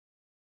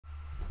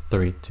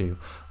3, 2.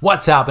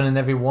 What's happening,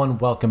 everyone?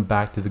 Welcome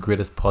back to the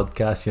greatest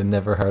podcast you've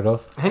never heard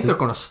of. I think they're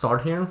going to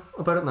start hearing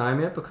about it now,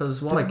 mate,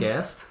 because what a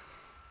guest.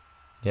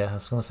 Yeah, I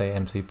was going to say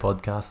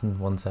MCPodcasting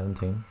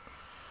 117.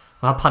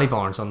 Well, Paddy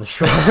Barnes on the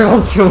show.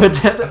 Everyone's going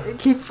to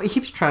he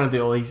keeps trying to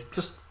do all these,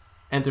 just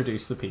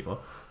introduce the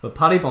people. But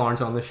Paddy Barnes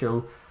on the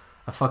show,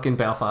 a fucking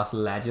Belfast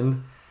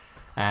legend.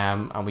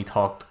 And we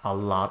talked a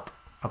lot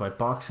about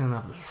boxing.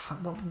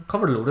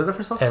 Covered a load of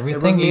different stuff.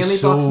 Everything is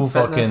so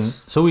fucking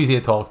so easy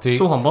to talk to.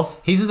 So humble.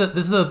 This is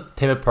the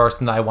type of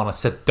person that I want to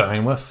sit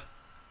down with.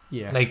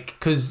 Yeah. Like,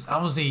 because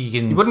obviously you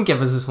can... He wouldn't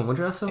give us his home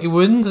address, though. He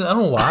wouldn't. I don't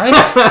know why.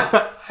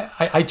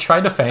 I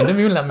tried to find him.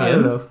 He wouldn't let me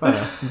in.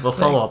 We'll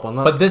follow up on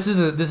that. But this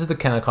is the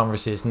kind of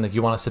conversation that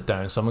you want to sit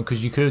down with someone,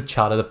 because you could have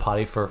chatted to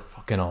Paddy for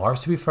fucking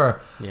hours, to be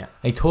fair. Yeah.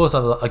 And he told us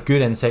a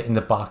good insight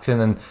into boxing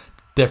and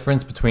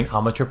difference between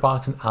amateur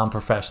boxing and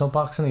professional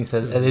boxing. He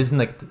said it isn't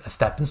like a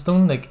stepping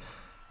stone. Like,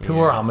 people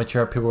are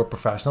amateur, people are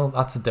professional.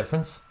 That's the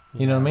difference.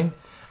 You know what I mean?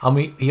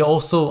 And he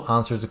also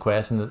answers the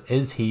question that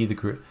is he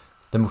the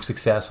most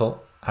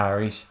successful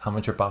Irish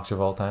amateur boxer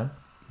of all time?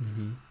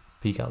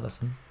 But you gotta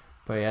listen.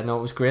 But yeah, no,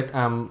 it was great. We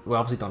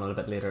obviously done it a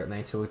bit later at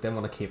night, so we didn't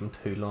want to keep him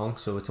too long.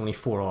 So it's only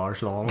 4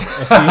 hours long.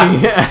 If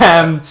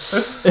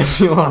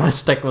you want to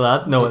stick with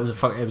that, no, it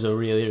was a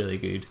really, really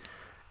good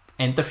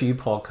interview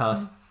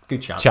podcast.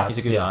 Good chat. He's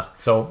a good lad.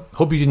 So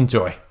hope you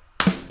enjoy.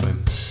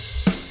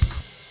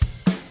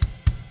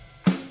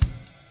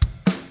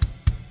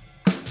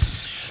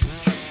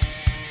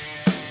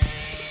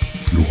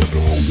 You are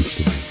now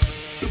listening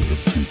to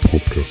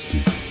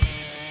MCPodcasting.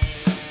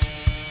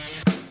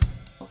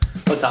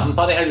 What's happening,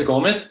 Paddy? How's it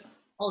going, mate?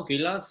 All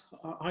good, lads.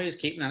 How are you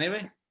keeping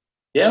anyway?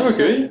 Yeah, we're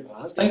good.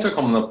 Thanks for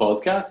coming on the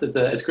podcast.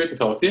 It's great to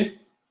talk to you.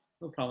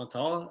 No problem at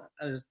all.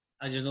 As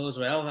you know as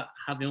well, I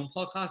have my own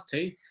podcast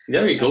too.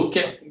 There you go.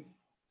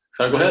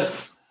 Sorry, go ahead.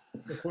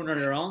 The corner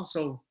they're on,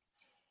 so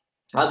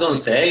I was going to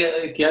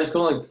say, I was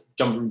going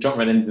to jump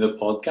right into the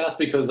podcast,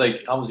 because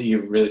obviously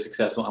you're a really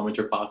successful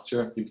amateur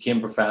boxer. You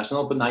became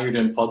professional, but now you're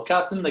doing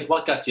podcasting. Like,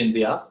 what got you into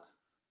that?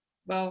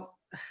 well,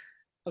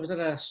 I was at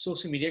a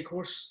social media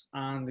course,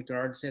 and the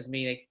girl says to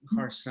me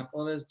how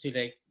simple it is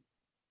to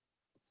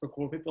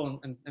record people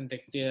and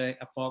do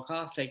a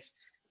podcast. Like,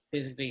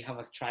 basically have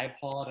a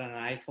tripod and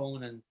an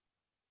iPhone and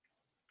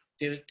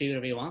do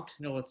whatever you want.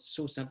 It's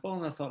so simple.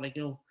 And I thought,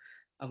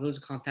 I've loads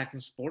of contacts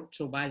in sport,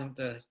 so why don't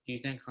I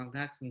use them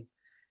contacts? And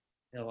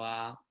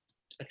I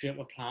drew up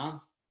a plan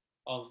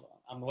and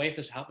my wife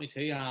has helped me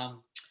too,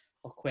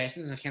 of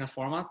questions in a kind of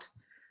format.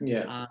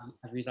 Yeah.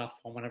 I've used that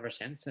format ever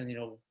since, and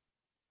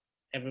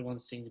everyone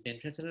seems to be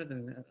interested in it,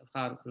 and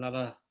I've had a lot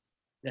of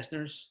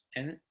listeners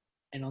in it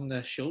and on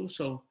the show.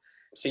 So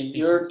see,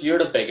 you're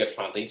the big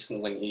advantage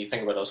when you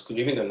think about us, because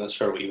we've been doing this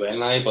for a wee while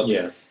now, but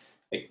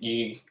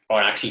you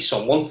are actually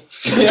someone.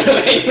 You know what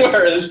I mean?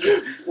 Whereas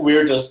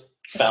we're just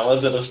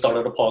fellas that have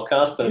started a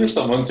podcast. And you're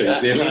someone too,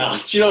 Steve. Do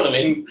you know what I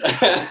mean?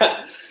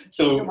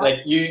 So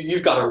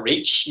you've got a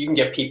reach, you can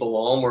get people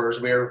on,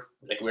 whereas we're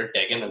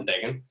digging and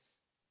digging.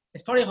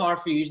 It's probably hard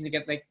for you to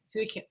get see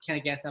the kind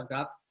of guests I've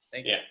got.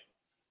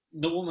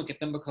 No one will get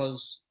them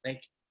because I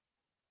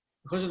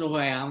know who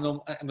I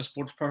am. I'm a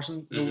sports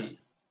person.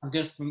 I'm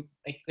doing it from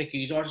like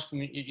you are, just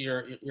from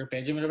your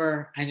bedroom,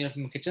 whatever. I do it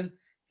from the kitchen.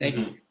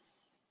 If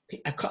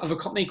a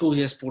company goes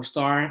to a sports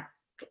star,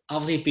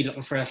 obviously be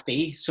looking for a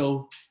fee,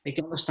 so they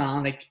can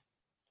understand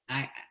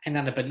I'm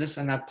not a business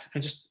and that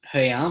I'm just who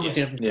I am. I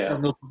have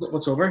no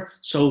whatsoever.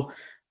 So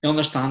they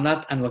understand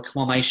that and they'll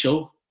come on my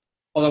show.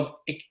 Although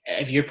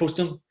if you're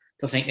posting,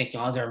 they'll think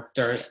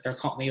they're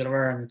company or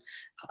whatever, and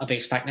I'll be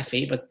expecting a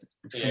fee. But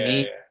for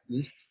me,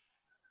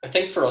 I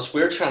think for us,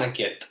 we're trying to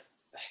get,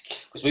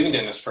 because we've been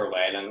doing this for a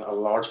while, and a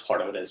large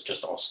part of it is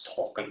just us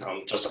talking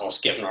and just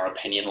us giving our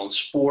opinion on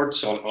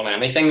sports, on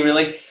anything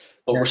really.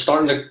 But we're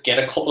starting to get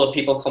a couple of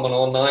people coming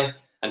on now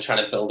and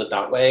trying to build it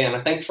that way. And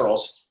I think for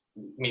us,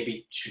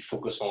 maybe should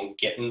focus on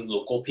getting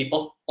local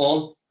people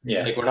on.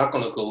 Yeah. We're not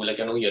going to go, I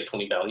know you had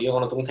Tony Bellew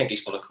on. I don't think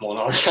he's going to come on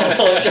our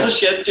channel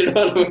just yet, you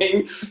know what I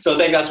mean? So I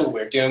think that's what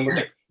we're doing.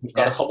 We've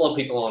got a couple of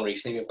people on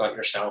recently. We've got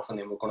yourself, and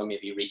then we're going to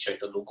maybe reach out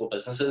to local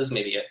businesses,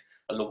 maybe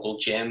a local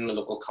gym, a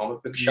local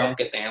comic book shop,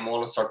 get them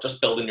on and start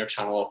just building your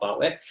channel up that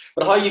way.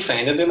 But how are you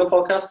finding doing the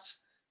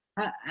podcasts?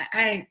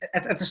 I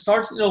at the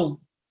start,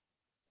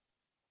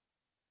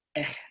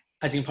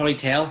 as you can probably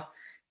tell,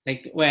 the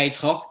way I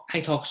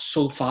talk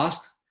so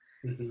fast.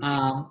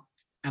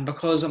 And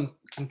because I'm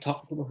talking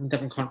to people from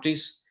different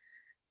countries,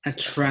 I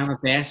try my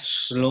best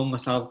to slow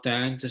myself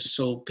down just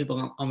so people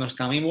can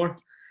understand me more.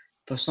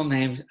 But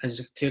sometimes I just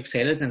get too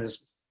excited and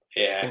it's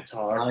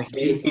hard.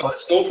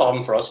 It's no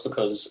problem for us,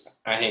 because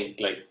I think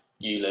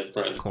you live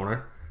around the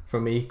corner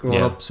from me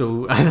growing up,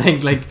 so I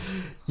think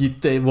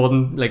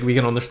we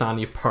can understand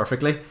you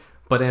perfectly.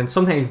 But then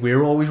sometimes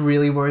we're always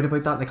really worried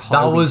about that.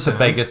 That was the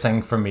biggest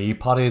thing for me,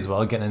 Paddy, as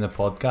well, getting into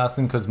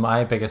podcasting, because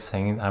my biggest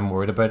thing I'm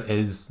worried about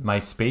is my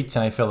speech,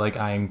 and I feel like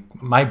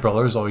my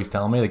brother's always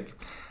telling me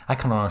I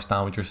can't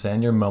understand what you're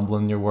saying, you're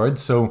mumbling your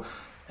words. So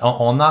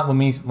on that,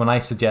 when I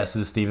suggested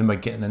to Stephen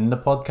about getting in the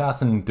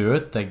podcast and do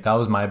it, like that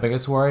was my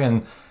biggest worry.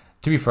 And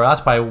to be fair,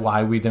 that's probably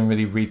why we didn't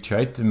really reach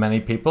out to many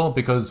people,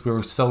 because we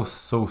were so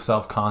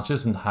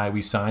self-conscious and how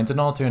we sound and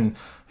all too, and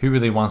who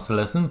really wants to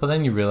listen. But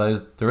then you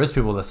realize there is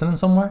people listening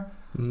somewhere.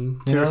 2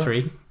 or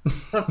 3.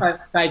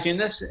 By doing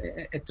this,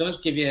 it does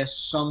give you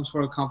some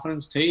sort of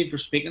confidence too if you're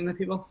speaking to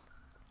people.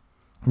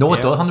 No,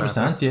 it does,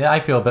 100%. Yeah, I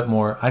feel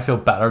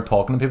better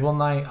talking to people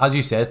now. As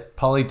you said,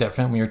 probably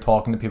different when you're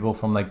talking to people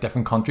from like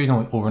different countries,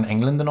 over in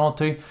England and all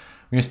too.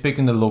 When you're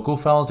speaking to local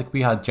fellas, like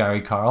we had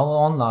Jerry Carroll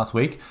on last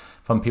week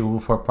from People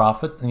Before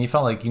Profit, and you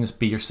felt like you can just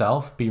be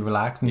yourself, be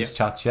relaxed, and just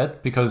chat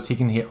shit, because he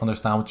can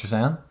understand what you're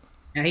saying.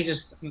 And he's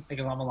just like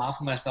a laugh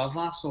from West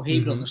Belfast, so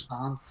he will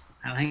understand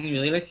anything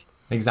really like.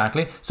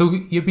 Exactly. So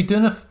you'll be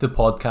doing the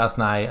podcast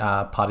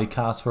now,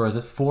 PaddyCast, for, is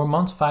it 4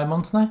 months, 5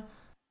 months now?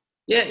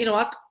 Yeah, you know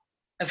what?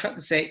 I've got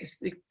to say,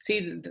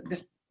 see,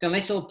 the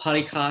initial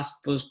PaddyCast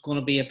was going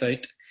to be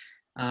about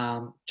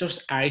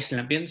just Irish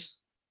Olympians,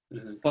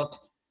 but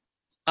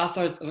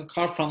after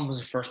Carl Frum was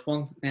the first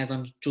one, and I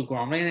done Joe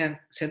Gormley, and I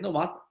said, you know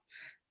what?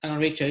 I'm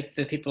going to reach out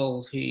to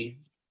people who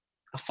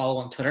I follow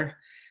on Twitter,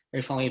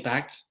 who follow me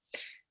back,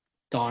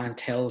 Don and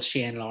Till,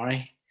 Shane,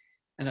 Laurie,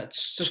 and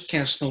it's just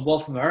kind of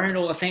snowballed from there,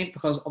 I think,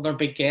 because other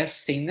big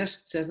guests seen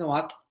this, says, you know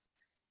what?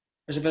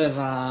 There's a bit of,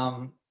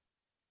 I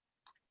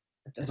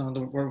don't know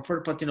the word for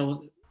it, but,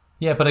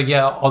 Yeah, but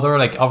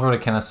other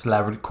kind of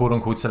celebrity, quote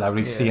unquote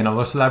celebrities, see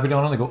another celebrity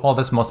on it, they go, oh,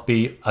 this must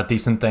be a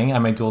decent thing, I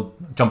might as well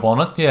jump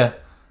on it, yeah.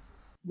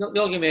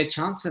 They'll give me a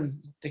chance, and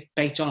they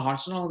bite John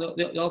Hart's and all.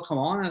 They'll come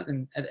on,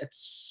 and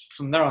it's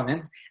from there on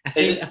in.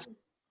 I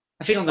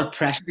feel under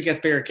pressure to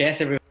get bigger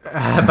guests every.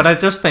 But I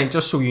just think,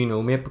 just so you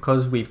know, mate,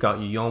 because we've got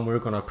you on, we're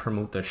gonna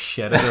promote the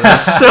shit out of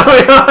this. So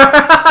we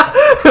are.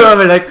 I'll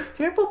be like,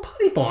 here, well,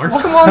 Paddy Barnes,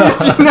 come on,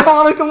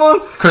 come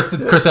on.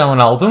 Cristiano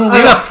Ronaldo,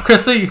 we got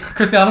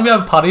Cristiano, we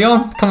have Paddy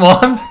on. Come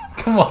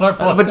on, our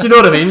podcast. But you know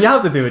what I mean. You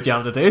have to do what you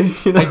have to do.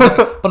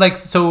 Exactly. But like,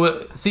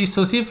 see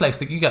if like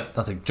you got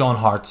that's like John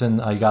Hartson,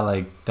 you got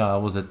like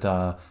was it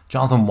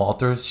Jonathan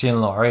Walters,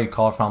 Shane Laurie,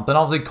 Carl Frampton.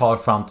 Obviously, Carl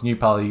Frampton, you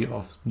probably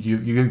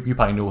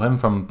know him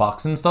from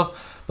boxing and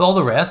stuff. But all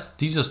the rest,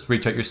 do you just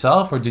reach out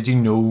yourself, or did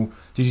you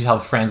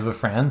have friends of a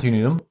friend who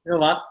knew them? You know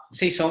what?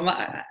 See, some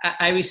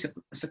I was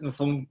sitting on the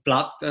phone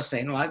blocked, just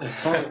saying, right?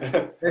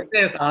 I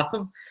just asked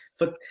them.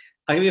 But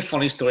I'll give you a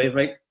funny story,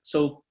 right?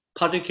 So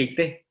Patrick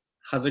Keekly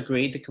has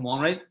agreed to come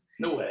on, right?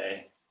 No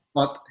way.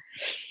 But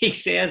he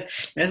said,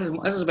 this is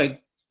about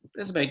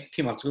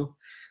 2 months ago.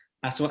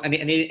 So I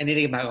need to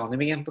get back on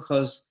him again,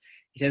 because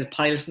he says,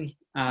 Paddy, listen,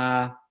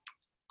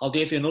 I'll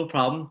do it for you, no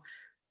problem.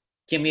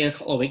 Give me a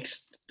couple of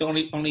weeks. The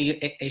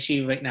only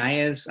issue right now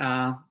is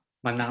my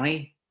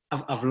nanny.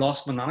 I've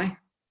lost my nanny.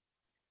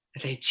 I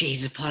say,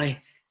 Jesus, Paddy,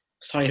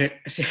 sorry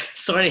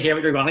to hear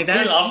what you're running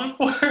down.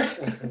 What are you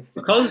laughing for?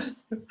 Because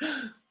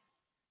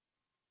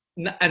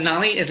a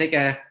nanny is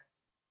like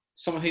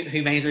someone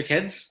who minds their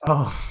kids.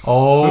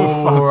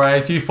 Oh,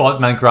 right. You thought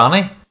it meant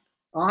granny?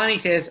 Oh, and he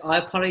says,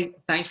 Paddy,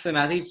 thanks for the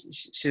message.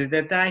 She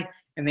did die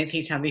in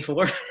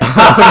 1974.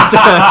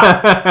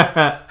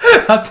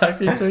 That's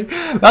actually true.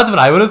 That's what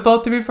I would have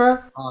thought, to be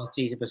fair. Oh,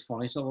 jeez, it was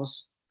funny, so it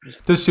was.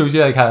 Just shows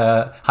you like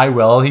how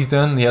well he's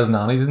doing. He has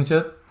nannies and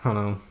shit. I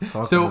know.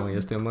 He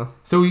is doing that.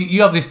 So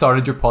you obviously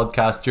started your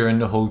podcast during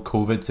the whole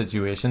COVID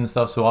situation and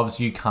stuff, so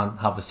obviously you can't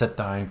have a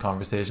sit-down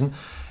conversation.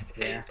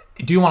 Yeah.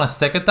 Do you want to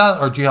stick at that,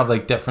 or do you have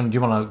like different, do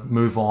you want to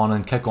move on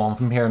and kick on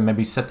from here and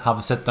maybe have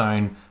a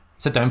sit-down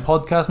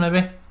podcast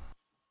maybe?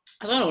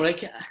 I don't know,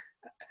 like,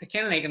 I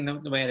kind of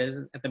like the way it is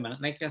at the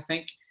minute. Like, I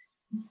think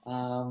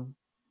we'll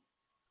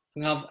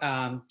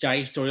have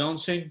Jerry's story on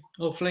soon,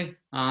 hopefully,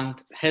 and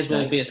his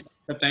will be a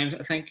sit-down,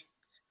 I think.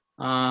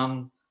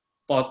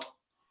 But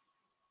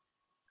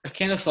I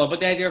kind of thought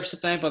about the idea of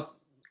sit-down, but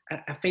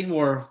I feel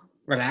more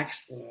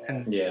relaxed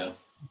and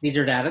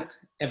easier at it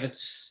if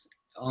it's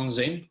on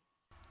Zoom.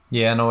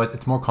 Yeah, no,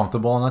 it's more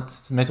comfortable, and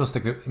it may as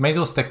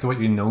well stick to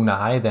what you know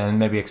now, then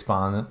maybe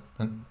expand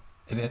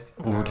it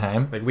over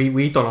time. Like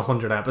we done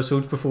 100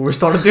 episodes before we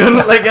started doing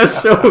it, like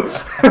this, so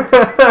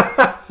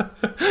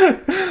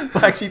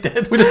we actually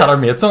did. We just had our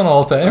mates on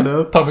all the time. I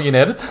know. Talking about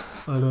United.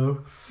 I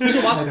know.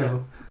 So what? I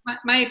know.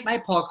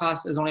 My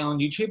podcast is only on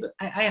YouTube.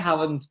 I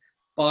haven't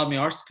bothered my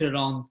arse to put it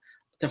on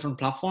different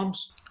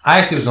platforms. I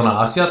actually was going to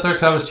ask you that there,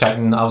 because I was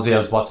checking. Obviously, I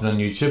was watching on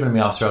YouTube, and we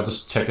asked her, I'll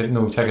just check out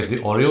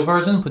the audio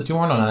version. But you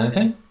weren't on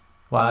anything.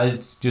 Why?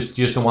 It's just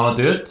you just don't want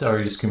to do it, or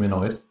you just can be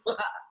annoyed? Well,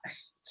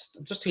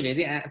 I'm just too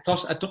lazy.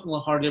 Plus, I don't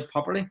know how to do it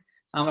properly.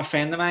 A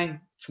friend of mine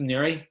from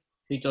Newry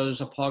who does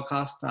a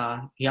podcast.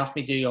 He asked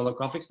me to do all the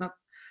graphics in it.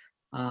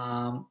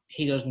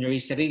 He does Newry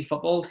City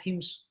football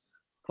teams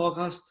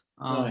podcast.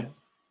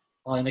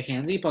 Ollie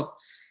Mackenzie, but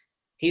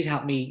he's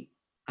helped me,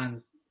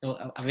 and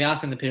I've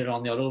asked him to put it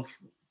on the other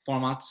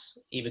formats.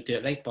 He would do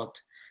it, like, but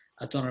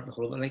I've done it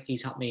before. But like,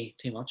 he's helped me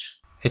too much.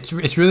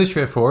 It's really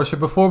straightforward. So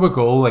before we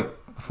go, like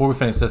before we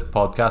finish this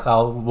podcast,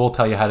 we'll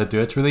tell you how to do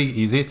it. It's really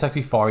easy. It's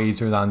actually far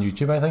easier than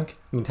YouTube, I think.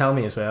 You can tell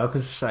me as well,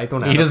 because I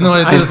don't know. He doesn't know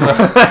how to do it as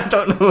well. I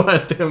don't know how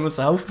to do it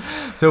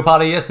myself. So,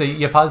 Paddy, yes,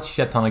 you've had a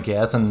shit ton of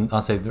guests, and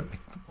I'll say the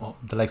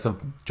likes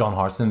of John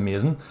Hartson,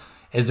 amazing.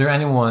 Is there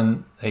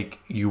anyone like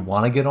you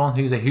want to get on?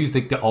 Who's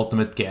like the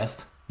ultimate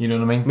guest? You know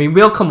what I mean? I mean,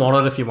 we'll come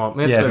on it if you want,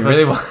 mate. Yeah, if you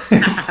really want.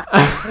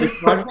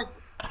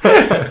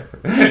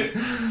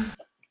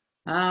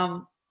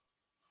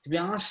 To be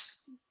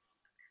honest,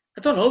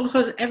 I don't know,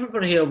 because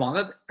everybody who I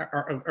wanted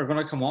are going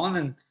to come on,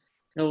 and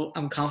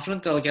I'm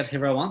confident they'll get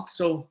who I want.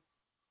 So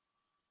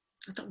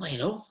I don't really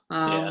know.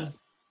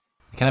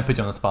 Can I put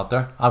you on the spot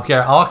there? Okay,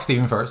 I'll ask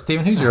Stephen first.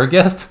 Stephen, who's your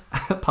guest?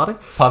 Paddy.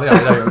 Paddy,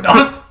 there you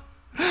go.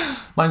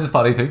 Mine's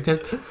Paddy too,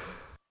 Tit.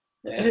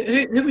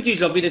 Who would you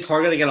love me to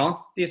target to get on,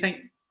 do you think?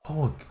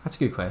 Oh, that's a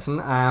good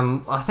question.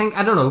 I think,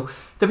 I don't know.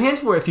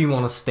 Depends where if you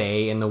want to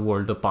stay in the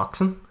world of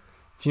boxing.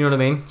 If you know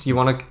what I mean? So you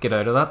want to get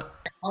out of that?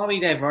 I want to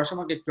be diverse. I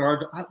want to get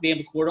girls, be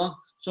able to court on.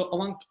 So I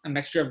want a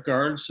mixture of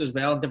girls as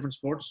well in different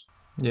sports.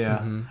 Yeah.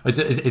 Mm-hmm.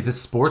 Is it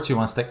sports you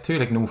want to stick to?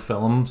 Like no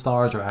film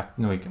stars or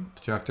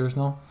directors,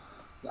 no?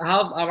 I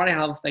already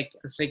have like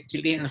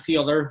Julie and a few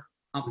other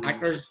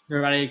actors who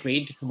already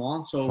agreed to come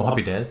on. So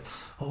happy days.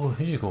 Oh,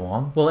 who did you go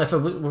on? Well, if we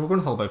were going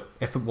to talk about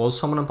if it was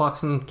someone in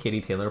boxing,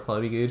 Katie Taylor would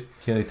probably be good.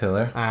 Katie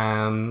Taylor.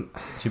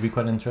 She'd be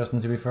quite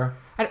interesting, to be fair.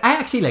 I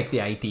actually like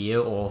the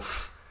idea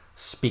of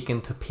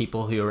speaking to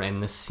people who are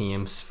in the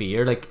same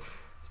sphere. Like,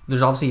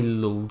 there's obviously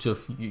loads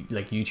of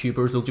like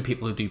YouTubers, loads of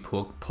people who do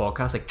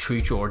podcasts, like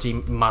True Georgie,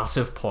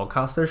 massive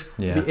podcasters.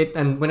 Yeah.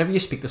 And whenever you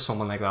speak to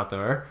someone like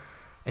that,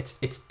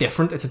 it's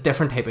different. It's a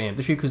different type of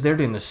interview because they're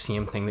doing the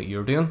same thing that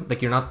you're doing. Like,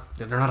 they're not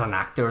an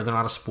actor, they're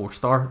not a sports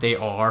star, they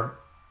are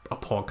a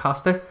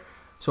podcaster.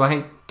 So I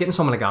think getting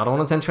someone like that on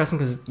is interesting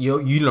because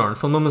you learn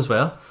from them as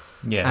well.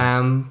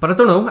 Yeah. But I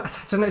don't know.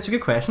 It's a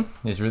good question.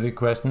 It's a really good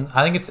question.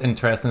 I think it's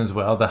interesting as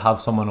well to have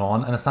someone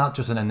on, and it's not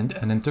just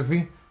an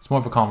interview. It's more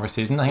of a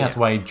conversation. I think that's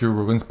why Joe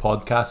Rogan's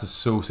podcast is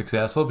so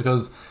successful,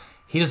 because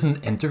he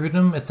doesn't interview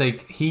them. It's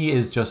like he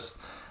is just.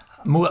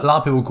 A lot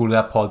of people go to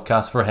that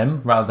podcast for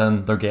him rather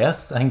than their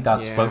guests. I think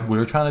that's what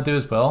we're trying to do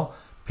as well.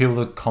 People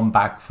that come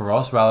back for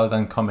us rather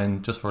than come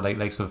in just for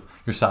likes of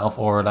yourself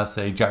or let's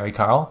say Jerry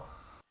Carroll.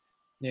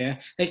 Yeah,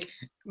 like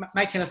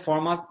my kind of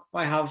format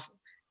I have.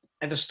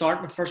 At the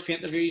start, my first few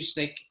interviews,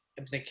 like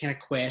it was like kind of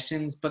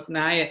questions, but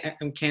now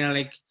I'm kind of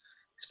like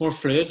it's more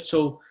fluid.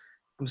 So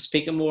I'm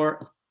speaking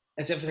more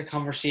as if it's a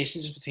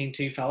conversation just between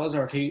two fellas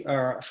or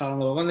a fella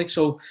and a woman. Like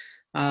so,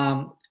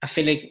 I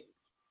feel like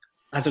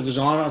as it goes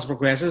on, as it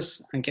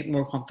progresses, I'm getting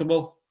more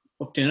comfortable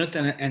with doing it,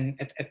 and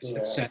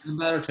it's sounding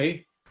better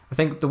too. I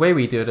think the way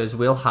we do it is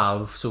we'll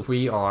have if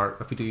we are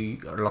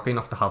lucky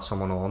enough to have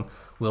someone on,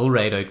 we'll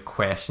write out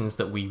questions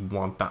that we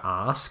want to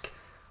ask.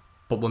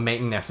 But we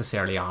mightn't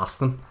necessarily ask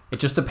them.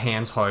 It just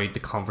depends how the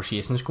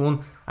conversation's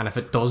going. And if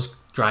it does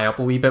dry up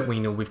a wee bit,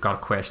 we know we've got a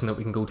question that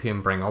we can go to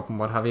and bring up and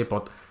what have you.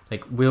 But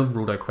like, we'll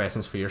write out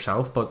questions for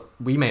yourself, but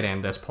we might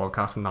end this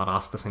podcast and not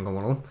ask a single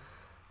one of them.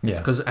 Yeah.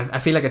 Because I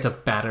feel like it's a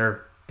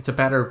better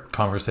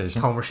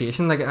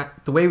conversation.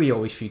 Like the way we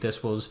always view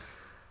this was,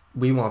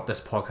 we want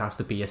this podcast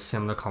to be a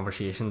similar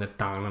conversation that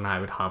Dan and I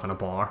would have in a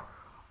bar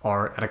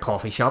or at a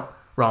coffee shop.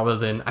 Rather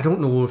than, I don't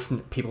know if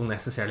people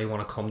necessarily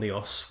want to come to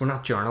us. We're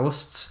not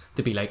journalists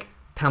to be like,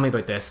 tell me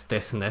about this,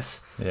 this, and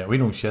this. Yeah, we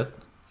know shit.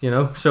 You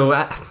know, so,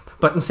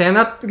 but in saying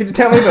that, could you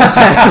tell me about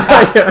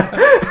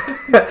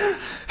that?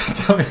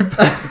 Tell me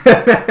about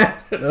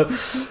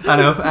I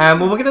know.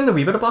 Well, we'll get into a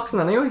wee bit of boxing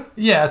anyway.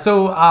 Yeah,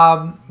 so,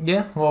 well,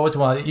 what do you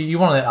want? You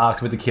want to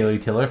ask about the Katie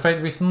Taylor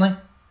fight recently?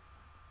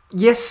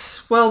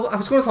 Yes, well, I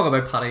was going to talk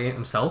about Paddy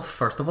himself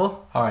first of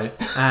all. Alright.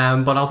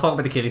 But I'll talk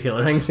about the Katie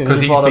Taylor thing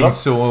because he's been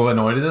so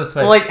annoyed at this.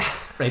 Well, like,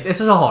 right, this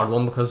is a hard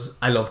one because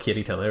I love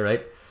Katie Taylor,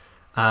 right?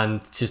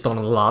 And she's done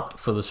a lot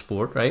for the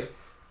sport, right?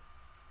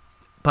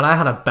 But I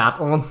had a bet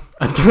on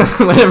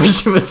whenever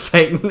she was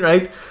fighting,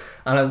 right?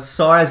 And as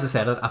sorry as I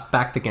said it, I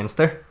backed against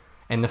her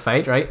in the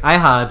fight, right? I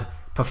had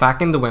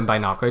Pafakin to win by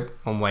knockout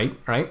on White,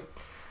 right?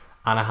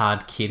 And I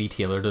had Katie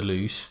Taylor to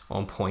lose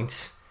on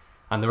points.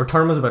 And the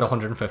return was about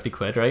 150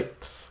 quid, right?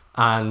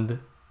 And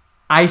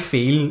I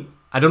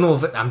don't know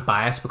if I'm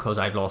biased because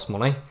I've lost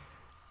money.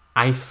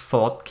 I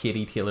thought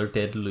Katie Taylor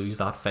did lose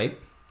that fight.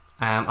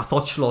 I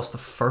thought she lost the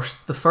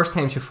first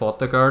time she fought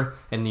the girl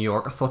in New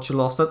York. I thought she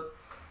lost it.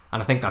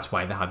 And I think that's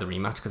why they had the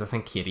rematch, because I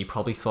think Katie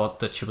probably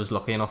thought that she was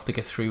lucky enough to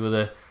get through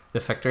with the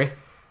victory.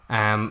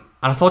 And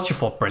I thought she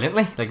fought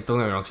brilliantly. Like, don't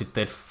get me wrong,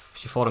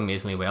 she fought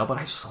amazingly well. But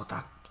I just thought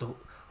that, what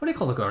do you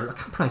call the girl? I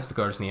can't pronounce the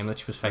girl's name that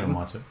she was fighting.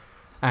 Watch it.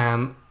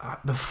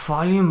 The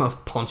volume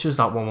of punches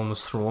that woman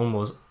was throwing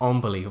was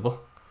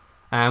unbelievable.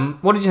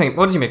 What did you think?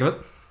 What did you make of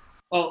it?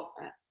 Well,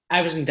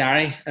 I was in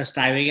Derry a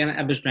stag weekend.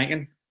 I was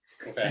drinking.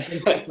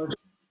 Okay. And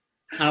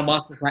I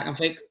watched the second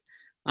fight,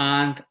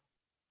 and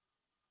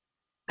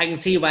I can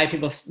see why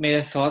people may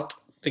have thought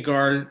the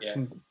girl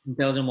from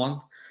Belgium won,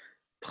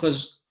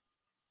 because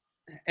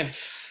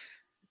if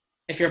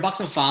you're a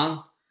boxing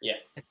fan,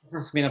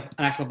 it's being an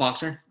actual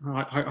boxer,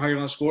 how you're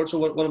going to score. So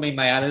what I mean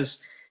by that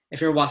is,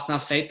 if you're watching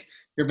that fight,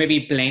 you're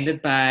maybe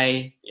blinded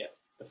by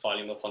the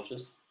volume of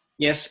punches.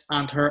 Yes,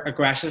 and her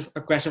aggressive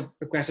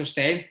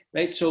style,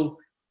 right? So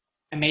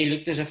it may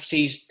look as if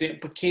she's doing,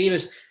 but Katie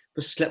was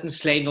slipping,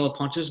 sliding all the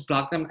punches,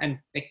 blocked them, and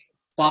like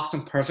boxed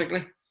them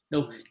perfectly.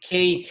 No,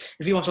 Katie,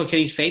 if you watch all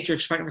Katie's fights, you're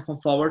expecting her to come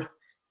forward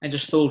and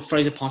just throw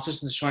fries of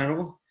punches and destroy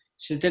everyone.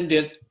 She didn't do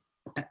it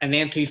in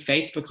them 2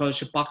 fights because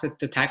she boxed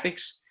the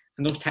tactics,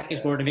 and those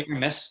tactics were to make her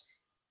miss,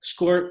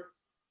 score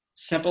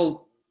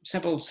simple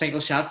single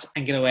shots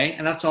and get away,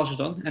 and that's all she's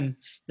done. And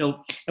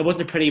it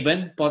wasn't a pretty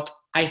win, but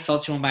I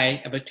felt she won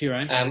by about 2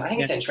 rounds. I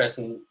think it's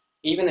interesting,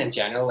 even in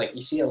general. Like,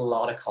 you see a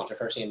lot of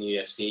controversy in the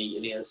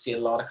UFC, you see a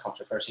lot of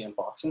controversy in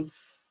boxing.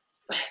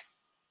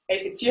 Do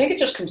you think it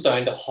just comes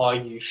down to how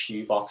you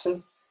view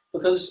boxing?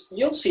 Because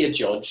you'll see a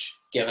judge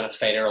giving a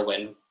fighter a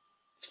win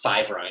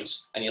 5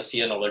 rounds, and you'll see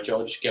another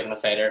judge giving a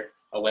fighter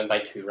a win by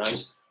 2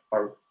 rounds,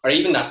 or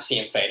even that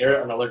same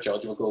fighter, another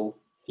judge will go,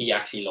 he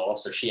actually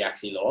lost or she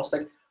actually lost.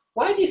 Like,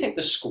 why do you think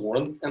the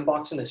scoring in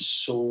boxing is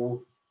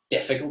so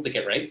difficult to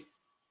get right?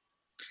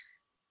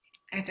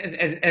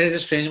 It is a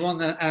strange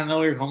one, and I know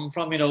where you're coming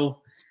from.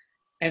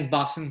 In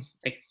boxing,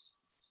 like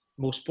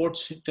most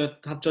sports that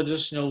have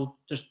judges,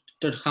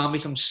 there can be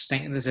some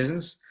stinking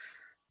decisions.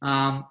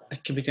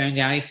 It can be down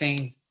to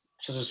anything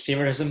such as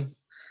favoritism.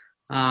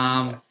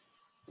 I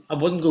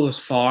wouldn't go as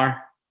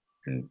far,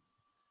 and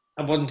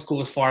I wouldn't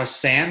go as far as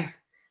saying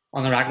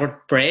on the record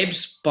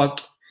bribes,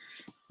 but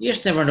you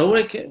just never know.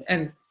 Like,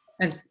 and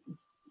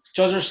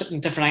judges are sitting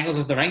in different angles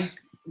of the ring.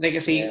 Like I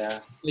see,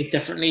 like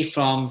differently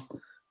from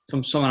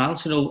someone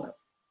else. If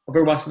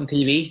we're watching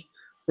TV,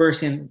 we're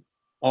seeing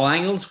all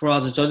angles,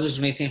 whereas the judges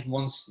may see from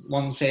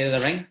one side of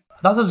the ring.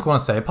 That's what I was going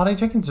to say, Paddy.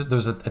 Do you think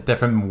there's a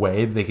different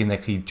way they can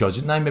actually judge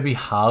it now? Maybe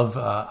have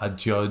a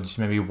judge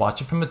maybe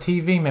watch it from a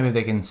TV. Maybe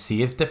they can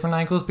see it different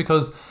angles,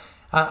 because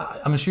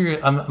I'm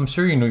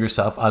sure you know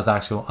yourself as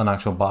an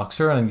actual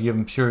boxer, and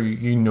I'm sure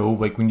you know,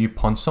 like, when you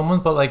punch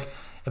someone. But like,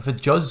 if a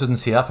judge doesn't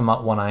see that from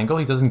that one angle,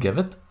 he doesn't give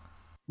it.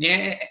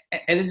 Yeah,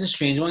 it is a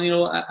strange one.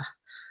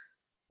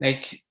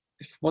 Like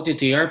what you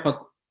do here,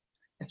 but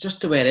it's just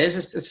the way it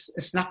is.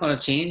 It's not going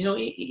to change.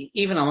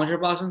 Even amateur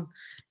boxing,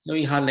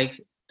 you had like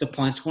the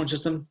point scoring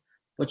system,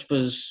 which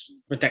was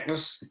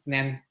ridiculous, and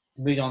then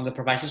moved on to the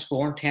professional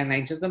scoring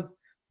 10-9 system,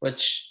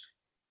 which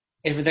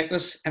is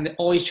ridiculous. And they're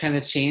always trying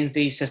to change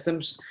these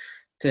systems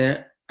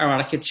to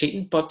eradicate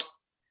cheating. But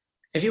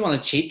if you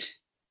want to cheat,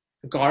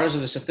 regardless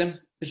of the system,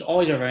 there's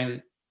always a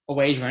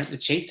way around to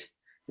cheat.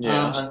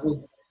 Yeah.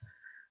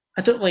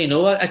 I don't really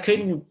know. I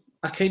couldn't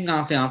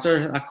honestly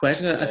answer that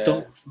question. I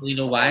don't really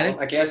know why.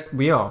 I guess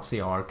we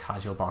obviously are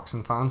casual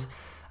boxing fans,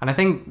 and I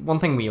think one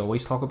thing we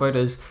always talk about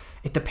is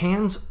it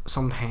depends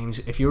sometimes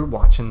if you're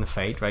watching the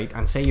fight, right,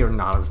 and say you're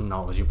not as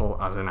knowledgeable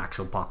as an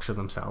actual boxer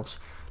themselves,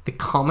 the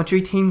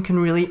commentary team can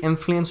really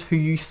influence who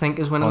you think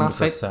is winning 100%.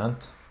 that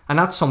fight. And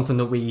that's something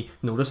that we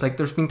notice. Like,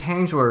 there's been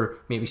times where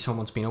maybe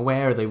someone's been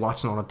aware, they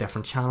watching on a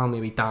different channel.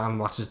 Maybe Dan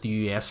watches the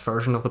US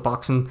version of the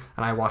boxing,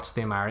 and I watch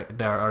the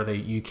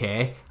UK,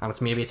 and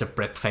it's a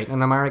Brit fighting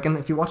an American.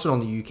 If you watch it on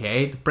the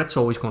UK, the Brit's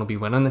always going to be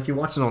winning. If you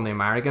watch it on the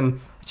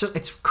American,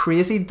 it's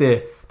crazy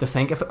to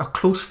think if a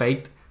close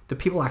fight, the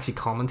people actually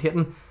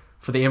commentating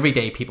for the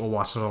everyday people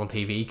watching it on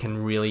TV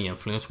can really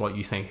influence what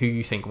you think, who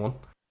you think won.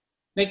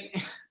 Like,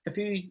 if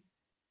you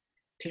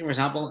take, for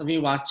example, if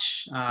you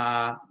watch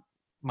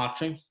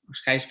Matchroom or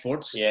Sky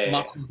Sports,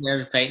 Matchroom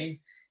player fighting,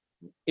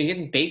 you're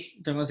getting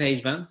beat. They're going to say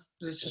he's winning.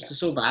 It's just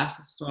so bad.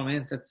 That's what I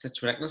mean.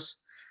 It's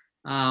ridiculous.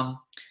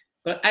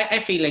 But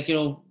I feel like,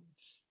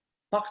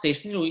 Fox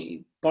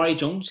Nation, Barry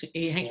Jones,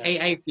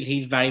 I feel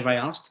he's very, very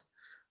honest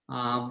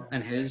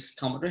in his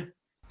commentary.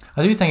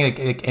 I do think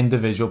like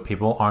individual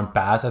people aren't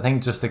biased. I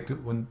think just like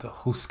when the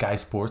whole Sky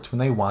Sports, when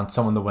they want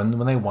someone to win,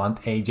 when they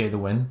want AJ to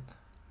win,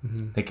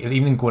 like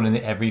even going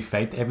into every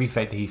fight that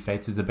he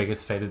fights is the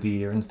biggest fight of the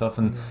year and stuff.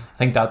 And I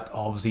think that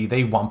obviously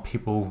they want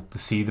people to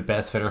see the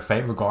best fighter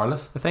fight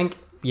regardless. I think,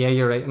 yeah,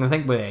 you're right. And I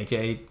think with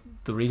AJ,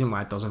 the reason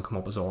why it doesn't come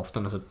up as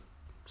often as it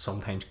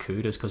sometimes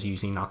could is because he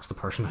usually knocks the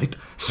person out.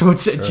 So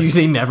it's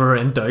usually never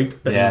in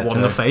doubt that he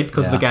won the fight,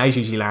 because the guys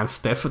usually land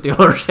stiff at the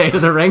other side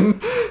of the ring.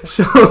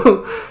 So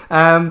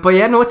but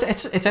yeah, no,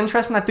 it's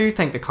interesting. I do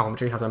think the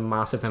commentary has a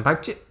massive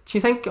impact. Do you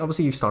think,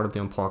 obviously you've started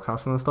doing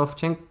podcasting and stuff,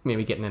 do you think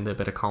maybe getting into a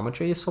bit of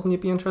commentary is something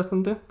you'd be interested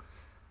in doing?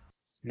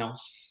 No.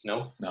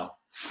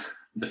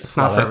 It's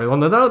not for everyone.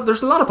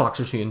 There's a lot of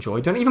boxers who enjoy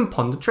doing it, even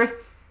punditry.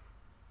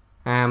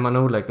 I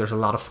know, like, there's a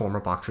lot of former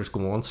boxers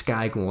go on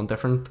Sky, go on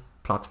different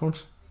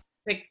platforms.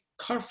 Like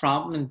Carl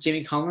Frampton and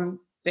Jimmy Conlon,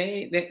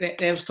 they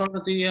have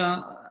started to do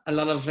a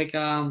lot of like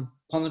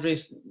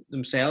punditry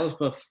themselves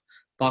with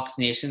Box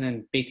Nation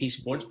and BT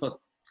Sports, but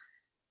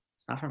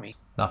it's not for me.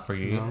 Not for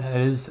you. No.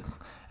 It is.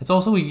 It's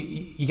also,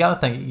 you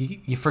gotta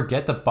think, you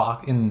forget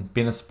that in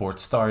being a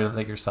sports star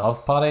like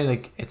yourself, Paddy,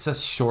 like, it's a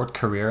short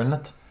career in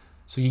it.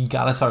 So you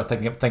gotta start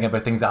thinking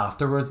about things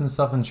afterwards and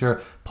stuff. And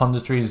sure,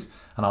 punditry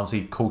and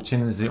obviously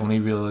coaching is the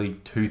only really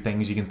two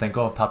things you can think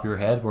of top of your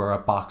head where a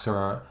boxer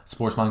or a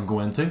sportsman can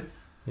go into.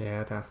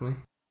 Yeah, definitely.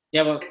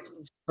 Yeah, but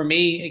for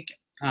me,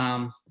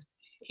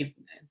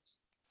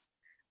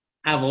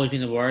 I've always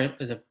been aware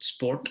of the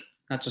sport,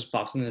 not just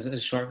boxing. It's a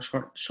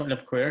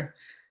short-lived career.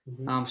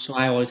 So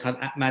I always had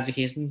my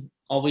education.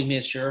 Always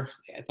made sure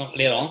I don't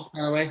lay it on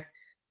right away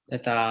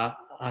that I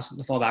have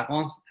something to fall back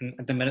on. And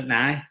at the minute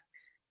now,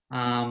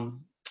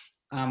 I'm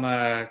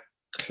a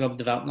club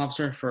development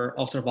officer for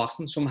Ulster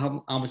Boxing. So I'm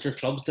helping amateur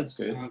clubs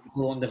to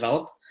grow and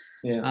develop.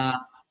 Yeah.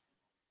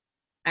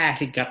 I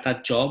actually got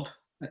that job.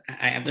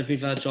 I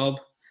interviewed for that job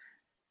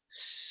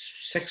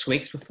 6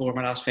 weeks before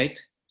my last fight.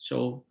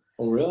 So.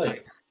 Oh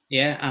really?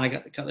 Yeah, and I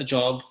got the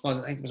job. I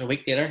think it was a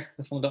week later.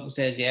 They phoned up and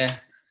said, "Yeah,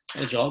 got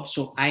the job."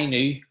 So I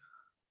knew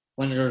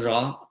when it was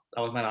draw,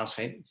 that was my last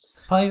fight.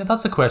 Paddy,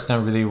 that's the question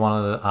I really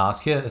wanted to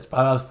ask you. I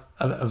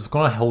was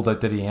going to hold out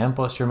to the end,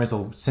 but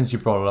sure, since you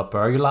brought it up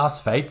there, your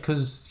last fight,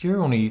 because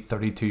you're only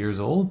 32 years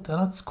old,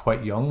 and that's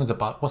quite young as a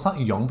boxer. Well, it's not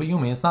young, but you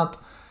mean it's not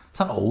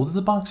old as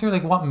a boxer.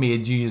 Like, what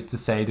made you just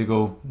decide to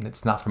go?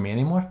 It's not for me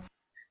anymore.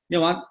 You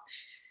know what?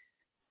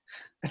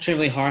 I trained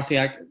really hard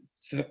through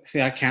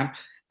that camp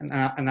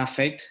and that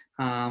fight.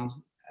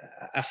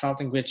 I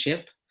felt in great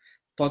shape,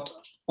 but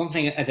one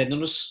thing I did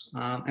notice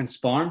in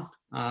sparring,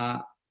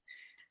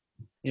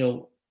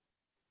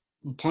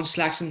 punch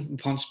selection,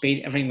 punch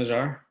speed, everything was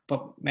there,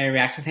 but my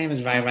reaction time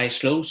was very, very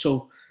slow.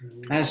 So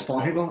as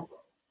sparring people,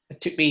 it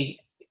took me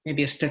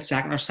maybe a split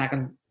second or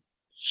second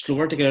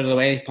slower to get out of the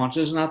way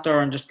punches and that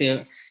there, and just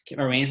keep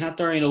my range in that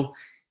there,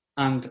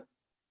 And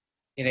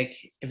like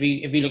if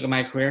you look at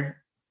my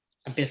career,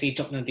 I'm basically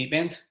jumping in the deep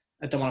end.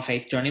 I don't want to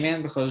fight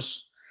journeyman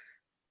because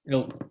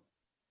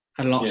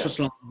I lost such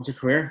a long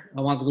career.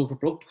 I wanted to go for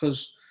broke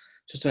because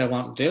just the way I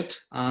wanted to do it.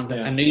 And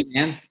I knew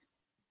then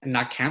in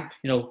that camp,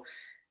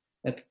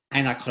 that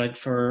I'm not cut out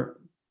for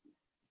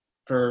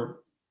the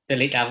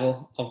elite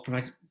level of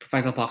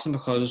professional boxing,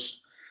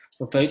 because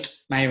without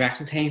my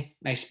reaction time,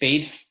 my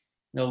speed,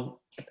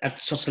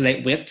 at such a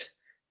light weight,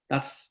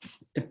 that's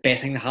the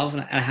best thing to have,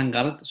 and I haven't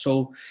got it.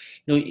 So,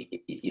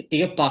 you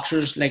get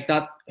boxers like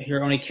that who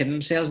are only kidding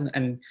themselves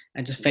and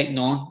just fighting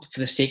on for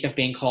the sake of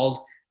being called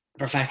a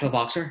professional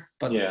boxer.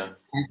 But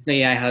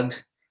thankfully, I had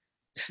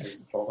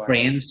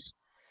brains.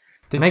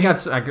 I think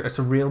it's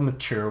a real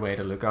mature way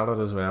to look at it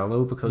as well,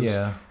 though, because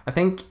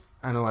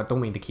I know I don't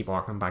mean to keep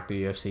harking back to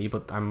UFC,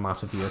 but I'm a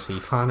massive UFC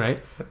fan,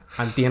 right?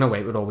 And Dana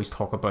White would always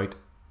talk about,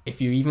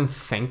 if you even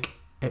think,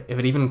 if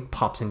it even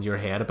pops into your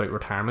head about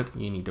retirement,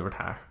 you need to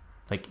retire.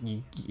 Like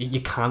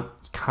you can't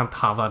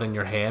have that in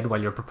your head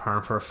while you're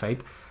preparing for a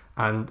fight,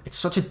 and it's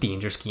such a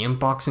dangerous game,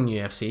 boxing,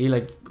 UFC.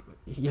 Like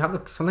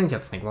sometimes you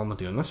have to think, what am I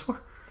doing this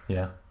for?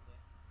 Yeah,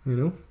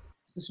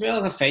 It's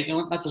real as a fight,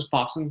 not just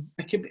boxing.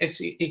 You could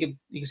say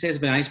it's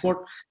been any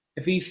sport.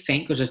 If you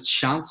think there's a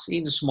chance,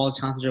 even a small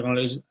chance that you're going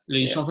to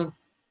lose something,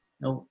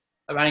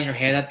 already in your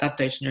head, that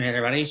doubt's in your head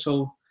already.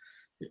 So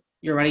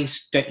you're already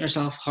doubting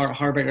yourself.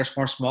 How big or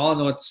small?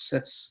 No, it's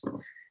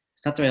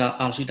not the right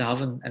attitude to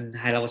have in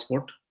high level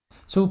sport.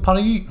 So,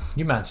 Paddy,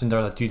 you mentioned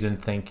there that you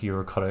didn't think you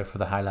were cut out for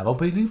the high level,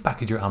 but you look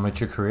back at your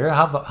amateur career,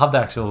 have the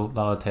actual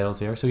lot of titles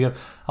here. So you have,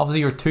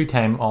 obviously, you're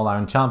 2-time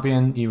All-Ireland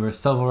champion, you were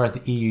silver at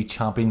the EU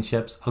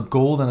Championships, a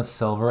gold and a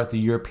silver at the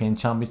European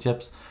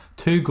Championships,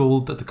 2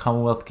 gold at the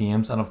Commonwealth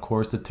Games, and of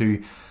course the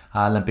 2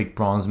 Olympic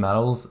bronze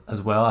medals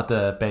as well at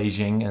the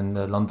Beijing and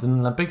the London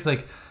Olympics.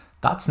 Like,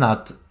 that's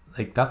not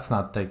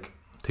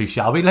too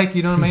shabby, like,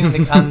 you know what I mean?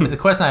 Like, and the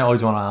question I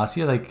always want to ask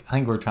you, like, I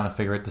think we're trying to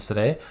figure out this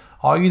today,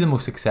 are you the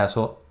most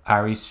successful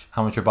Irish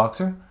amateur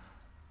boxer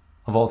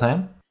of all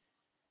time?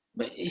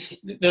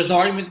 There's no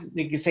argument.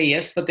 You can say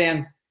yes, but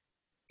then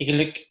you can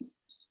look.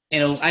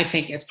 I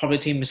think it's probably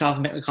between myself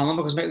and Mick McConnell,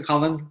 because Mick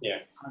McConnell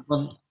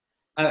won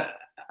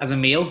as a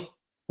male,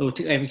 who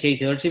took MK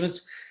Taylor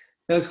achievements.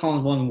 Mick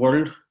McConnell won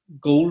world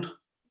gold,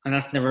 and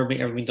that's never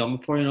been done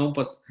before.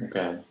 But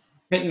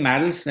hitting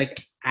medals,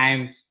 like,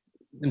 I'm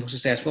the most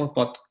successful,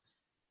 but.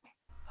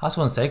 That's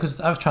what I'm saying,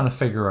 because I was trying to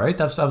figure out.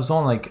 I was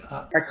on like.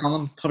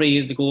 Colin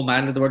probably the gold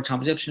medal at the World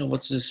Championships,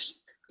 which is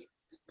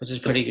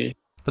pretty good.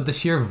 But the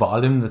sheer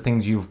volume, the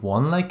things you've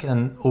won, like,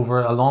 and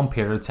over a long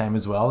period of time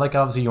as well. Like,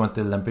 obviously, you went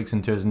to the Olympics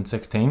in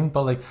 2016,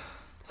 but like,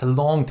 it's a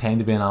long time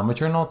to be an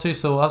amateur, not too.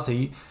 So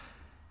obviously,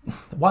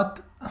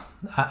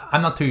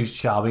 I'm not too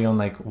shabby on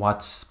like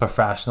what's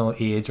professional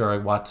age or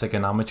what's like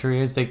an amateur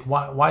age. Like,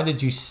 why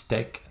did you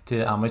stick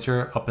to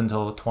amateur up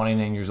until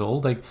 29 years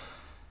old? Like,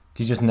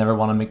 do you just never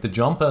want to make the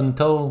jump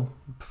until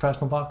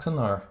professional boxing,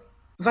 or?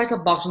 Professional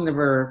boxing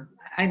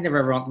I never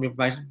ever wanted to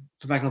be a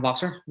professional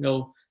boxer.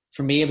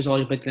 For me, it was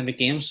always about the Olympic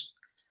Games.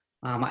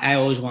 I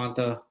always wanted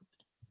to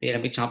be an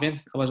Olympic champion.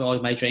 That was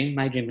always my dream.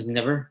 My dream was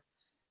never.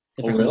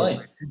 Oh, really?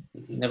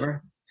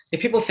 Never.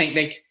 If people think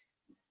like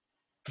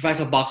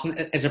professional boxing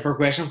is a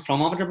progression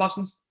from amateur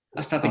boxing,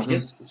 that's not the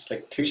case. It's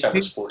like 2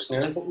 separate sports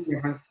nearly.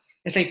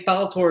 It's like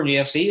Bellator and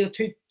UFC,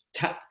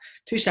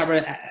 two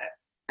separate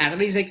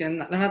entities, like,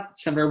 and they're not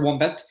similar one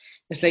bit.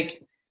 It's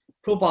like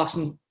pro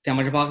boxing, the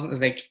amateur boxing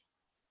is like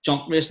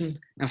jump racing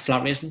and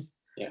flat racing.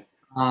 Yeah.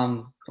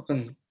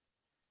 Fucking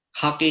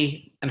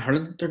hockey and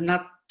hurling, they're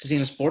not the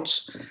same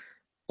sports.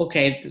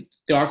 Okay,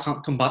 they are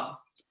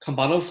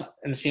combative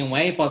in the same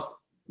way, but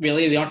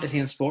really they aren't the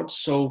same sports.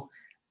 So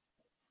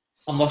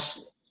I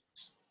must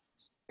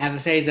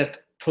emphasize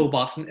that pro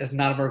boxing is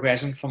not a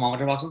progression from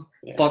amateur boxing.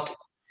 Yeah. But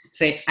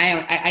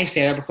I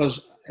say that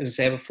because, as I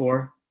said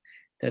before,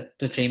 that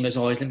the dream is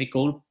always let me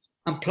go.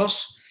 And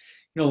plus,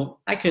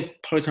 I could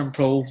probably turn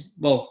pro.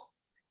 Well,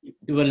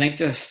 you would like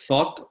to have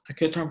thought I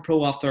could turn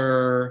pro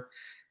after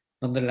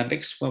London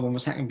Olympics when we won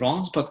second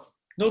bronze, but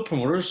no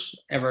promoters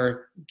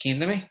ever came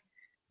to me.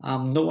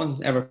 No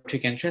one ever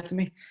took interest in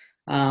me.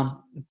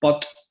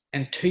 But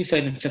in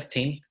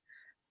 2015,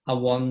 I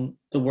won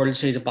the World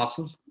Series of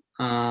Boxing.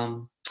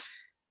 And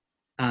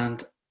I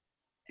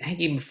think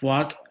even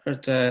before that,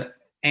 at the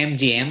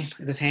MGM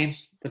at the time,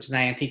 which is now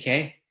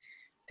NTK,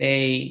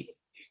 they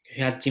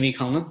had Jimmy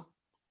Conlon,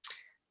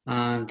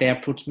 and they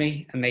approached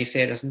me and they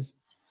said, "Listen,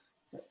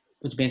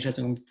 would you be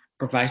interested in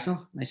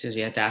professional?" And I says,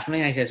 "Yeah,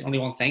 definitely." I says, "Only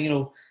one thing,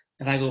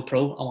 if I go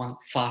pro, I want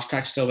fast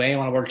track straight away. I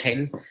want a world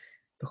title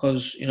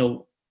because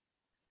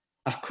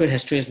I've quit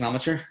history as an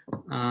amateur."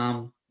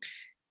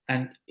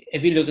 And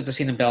if you look at the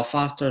scene in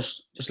Belfast,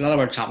 there's a lot of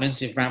world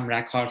champions. You've Ram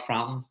Record,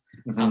 Frampton,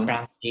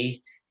 Grant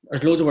G.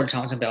 There's loads of world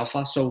champions in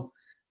Belfast. So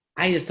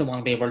I just don't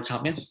want to be a world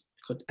champion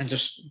and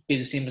just be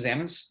the same as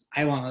Emmons.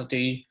 I want to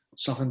do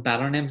something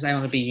better than Emmons. I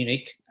want to be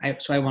unique.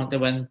 So I want to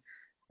win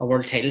a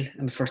world title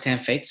in the first 10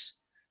 fights.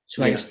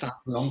 So I can stand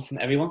alone from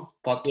everyone.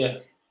 But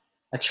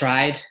I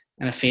tried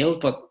and I failed,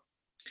 but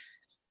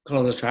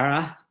call it a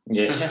try.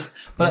 Yeah.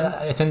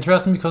 But it's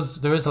interesting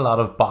because there is a lot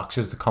of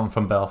boxers that come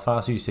from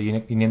Belfast. You see,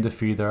 you named a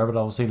few there, but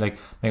obviously like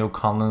Michael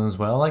Conlon as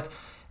well. Like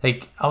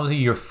obviously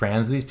you're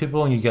friends with these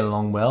people and you get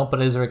along well,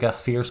 but is there like a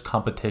fierce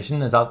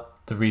competition? Is that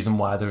the reason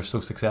why they're so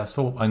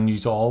successful and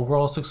you all were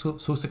all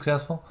so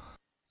successful?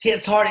 See,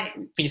 it's hard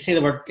when you say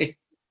the word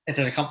it's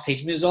a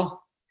competition as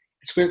well.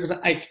 It's weird because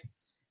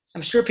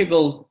I'm sure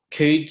people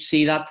could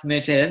see that from the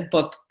outside in,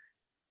 but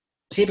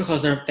see,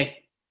 because they're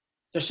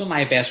some of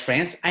my best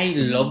friends, I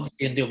love to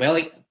see them do well.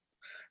 Like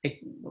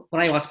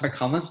when I watch my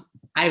comment,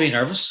 I'd be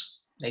nervous.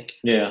 I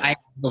want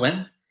to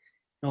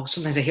win.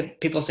 Sometimes I hear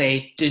people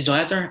say, "Do you enjoy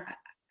it there?"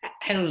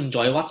 I don't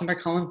enjoy watching my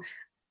comment.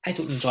 I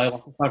don't enjoy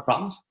watching my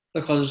problem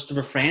because they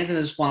were friends and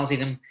I just want to see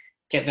them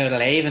getting out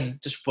alive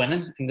and just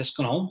winning and just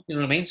going home. You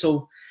know what I mean?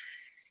 So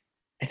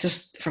it's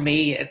just, for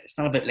me, it's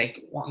not about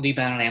like wanting to be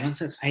better than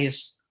Emmons.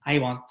 I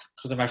want,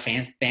 because they're my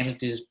friends, them to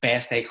do as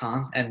best they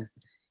can, and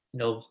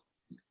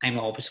I'm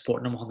always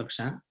supporting them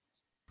 100%.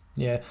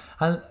 Yeah,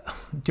 and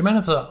do you mind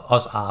if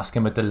us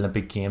asking about the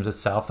Olympic Games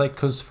itself?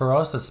 Because for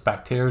us as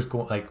spectators,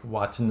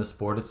 watching the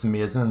sport, it's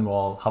amazing, and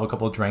we'll have a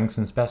couple of drinks,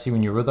 and especially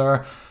when you were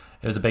there,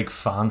 it was a big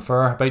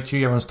fanfare about you.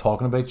 Everyone's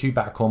talking about you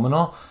back home and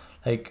all.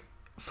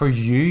 For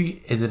you,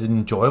 is it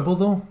enjoyable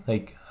though?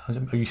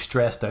 Are you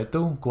stressed out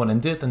though going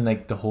into it and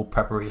the whole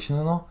preparation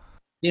and all?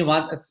 You know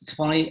what? It's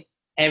funny.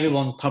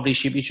 Everyone probably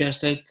should be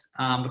stressed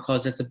out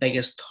because it's the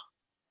biggest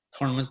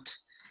tournament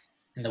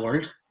in the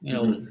world.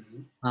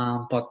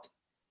 But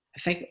I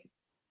think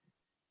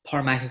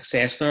part of my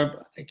success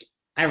there,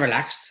 I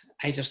relaxed.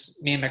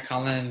 Me and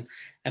McConnell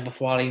and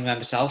before I even met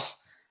myself,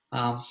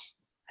 I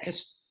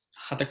just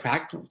had to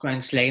crack, go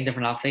and slaying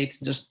different athletes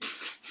and just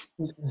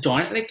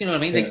enjoying it. You know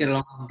what I mean? Get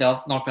along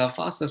North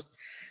Belfast, just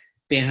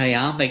being who I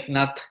am,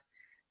 not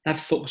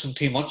focusing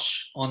too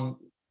much on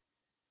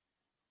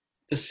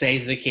the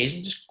size of the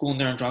occasion, just going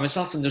there and enjoying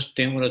myself and just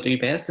doing what I do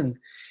best. And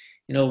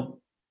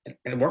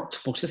it worked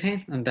most of the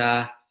time. And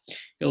there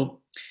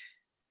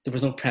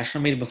was no pressure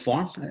on me to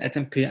perform. I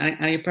didn't put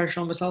any pressure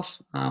on myself.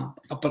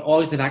 But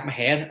always in the back of my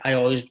head, I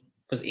always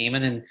was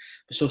aiming and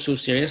was so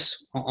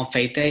serious on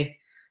fight day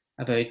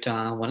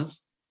about winning.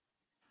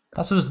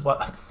 That's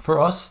what for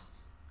us.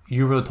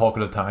 You were the talk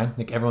of the town.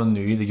 Everyone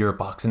knew that you were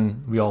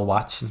boxing. We all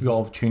watched. We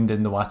all tuned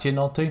in to watch you and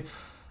all too.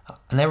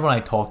 And everyone I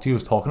talked to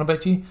was talking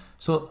about you.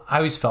 So I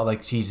always felt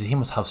like, Jesus, he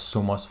must have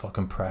so much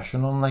fucking pressure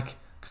on him.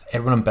 Because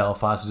everyone in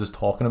Belfast is just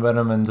talking about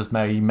him and just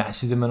maybe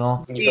messages him and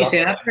all. You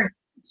saying that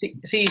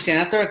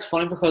there, it's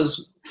funny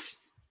because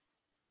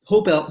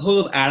whole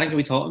of Ireland can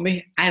be talking to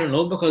me. I don't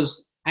know,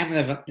 because I'm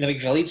in a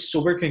village,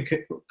 so we're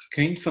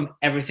cocooned from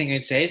everything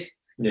outside.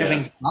 Yeah.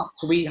 Everything's not.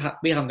 So we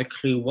haven't a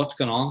clue what's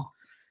going on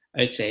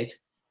outside.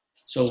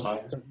 So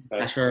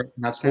pressure.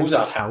 I suppose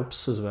that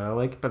helps as well.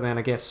 But then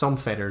I guess some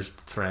fighters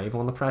thrive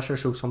on the pressure,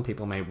 so some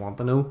people might want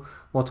to know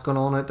what's going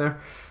on out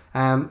there.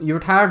 You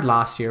retired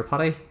last year,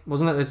 Paddy,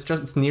 wasn't it?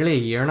 It's nearly a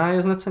year now,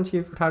 isn't it, since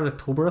you've retired in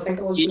October? I think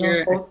it was.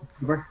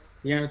 October.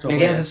 I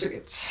guess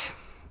it's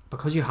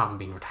because you haven't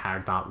been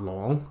retired that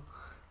long.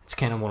 It's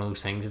kind of one of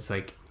those things. It's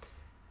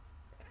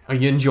are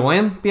you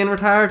enjoying being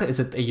retired?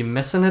 Are you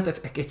missing it?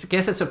 I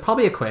guess it's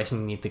probably a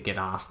question you need to get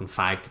asked in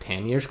 5 to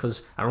 10 years,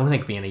 because I don't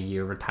think being a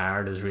year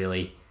retired is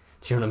really,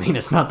 do you know what I mean?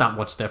 It's not that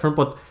much different.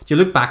 But do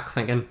you look back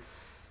thinking,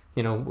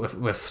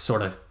 with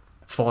sort of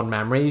fond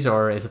memories,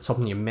 or is it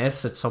something you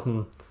miss? It's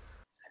something.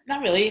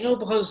 Not really,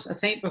 because I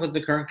think because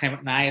the current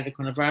climate now, the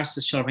coronavirus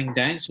is shutting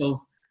down,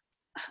 so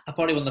I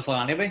probably wouldn't have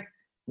fought anyway.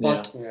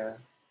 But to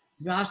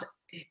be honest,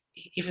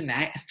 even now,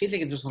 I feel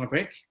like I'm just on a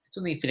break. I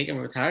don't even feel like I'm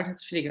retired. I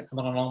just feel like I'm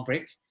on a long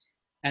break.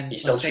 And you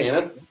still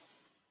training?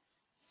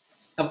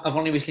 I've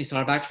only recently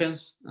started back training.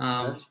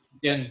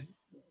 Doing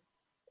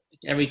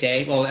every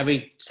day, well,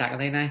 every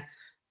Saturday now.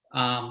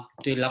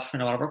 Do laps for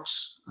the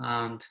waterworks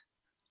and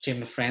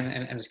Jim, my friend,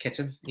 in his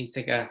kitchen. He's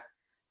like a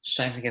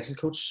strength and kitchen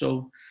coach.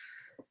 So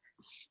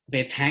be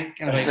a tank.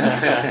 And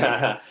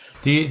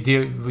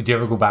Would you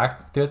ever go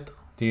back to it?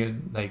 Do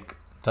you like?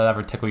 Does that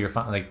ever tickle your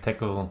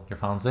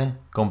fancy?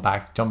 Jump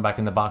back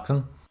into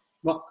boxing?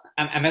 Well,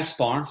 I miss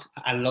sparring.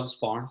 I love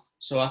sparring.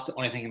 So that's the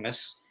only thing I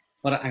miss.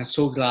 But I'm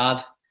so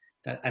glad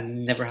that I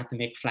never had to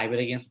make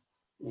flyweight again.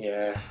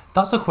 Yeah,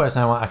 that's the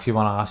question I actually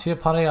want to ask you,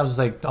 Paddy. I was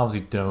like,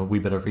 obviously doing a wee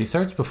bit of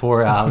research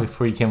before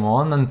you came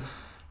on, and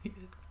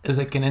it was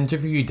like an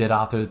interview you did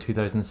after the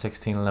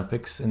 2016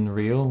 Olympics in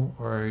Rio,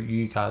 where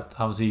you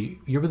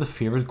were the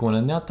favourites going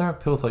in there.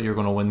 People thought you were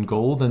going to win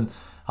gold, and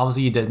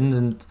obviously you didn't.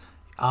 And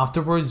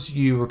afterwards,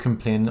 you were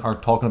complaining or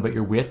talking about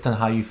your weight and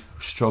how you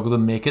struggled to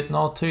make it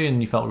not to, and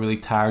you felt really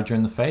tired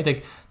during the fight.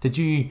 Like, did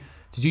you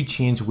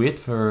change weight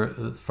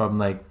from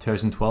like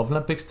 2012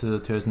 Olympics to the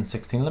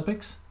 2016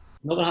 Olympics?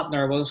 No, what happened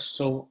there was,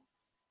 so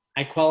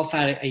I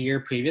qualified a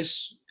year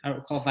previous. I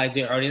qualified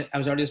I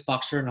was the earliest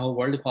boxer in the whole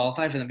world to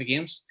qualify for the Olympic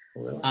Games.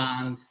 Really?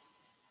 And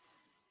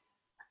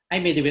I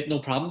made the weight no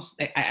problem.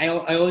 I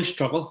always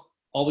struggle,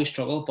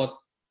 but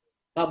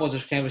that was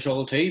just kind of a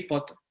struggle too,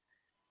 but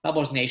that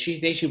wasn't the issue.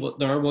 The issue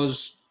there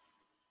was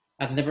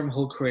I've never in my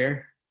whole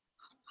career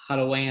had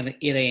a weigh in at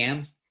 8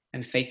 a.m.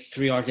 and fight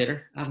 3 hours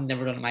later. I've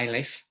never done it in my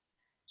life.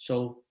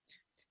 So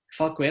I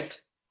felt great.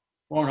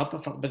 Warming up,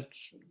 I felt a bit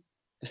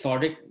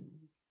lethargic,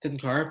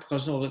 didn't care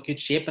because I was in good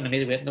shape and I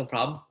made the weight no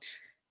problem.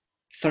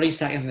 30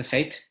 seconds in the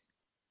fight,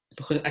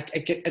 because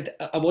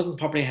I wasn't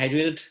properly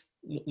hydrated,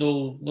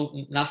 no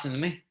nothing in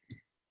me.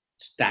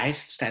 Just died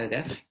to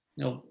death.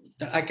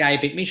 That guy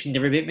beat me, should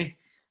never beat me.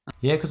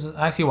 Yeah, because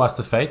I actually watched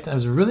the fight. It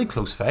was a really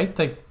close fight.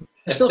 Like,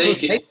 it's still a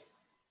close fight.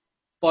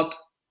 But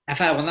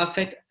if I won that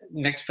fight,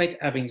 next fight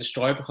I'd been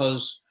destroyed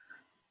because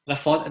I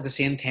fought at the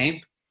same time.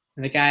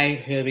 And the guy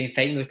who had been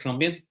fighting was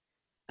Colombian,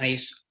 and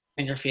he's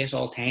in your face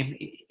all the time.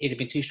 It'd have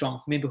been too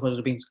strong for me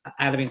because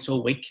I'd have been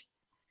so weak.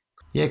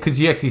 Yeah, because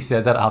you actually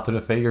said that after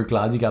the fight. You're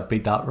glad you got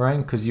beat that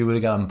round because you would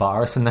have got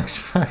embarrassed in the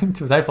next round.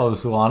 Which I thought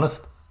was so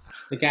honest.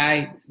 The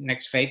guy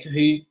next fight, who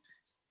he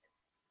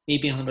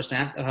being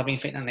 100%, if I'd been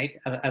fighting that night,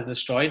 I'd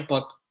destroyed.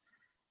 But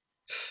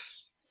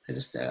I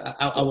just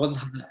I wouldn't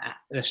have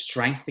the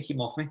strength to keep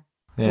him off me.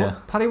 Yeah,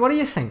 well, Paddy, what do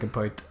you think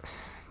about?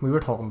 We were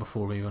talking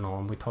before we went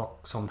on. We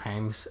talk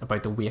sometimes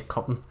about the weight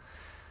cutting,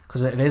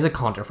 because it is a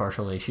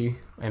controversial issue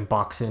in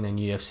boxing and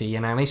UFC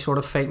and any sort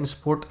of fighting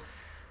sport.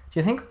 Do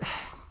you think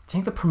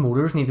the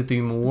promoters need to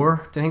do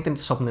more? Do you think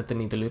that's something that they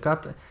need to look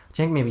at? Do you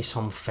think maybe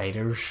some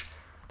fighters,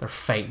 they're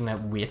fighting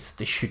at weights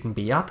they shouldn't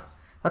be at?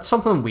 That's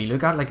something we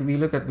look at. Like, we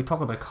talk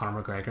about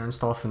Conor McGregor and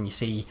stuff, and you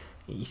see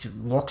he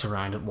walks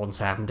around at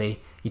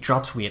 170, he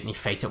drops weight and he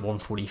fights at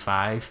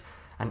 145.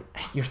 And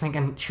you're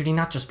thinking, should he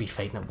not just be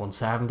fighting at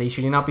 170?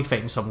 Should he not be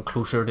fighting something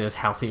closer to his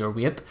healthier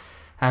weight?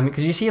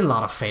 Because you see a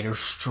lot of fighters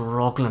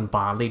struggling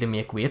badly to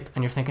make weight,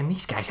 and you're thinking,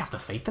 these guys have to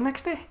fight the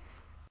next day.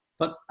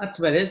 But that's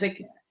what it is.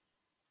 Like,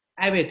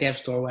 I weigh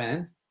Dev's store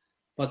in,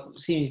 but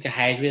see, you get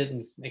hydrated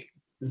and like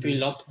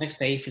feel up next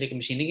day, you feel like a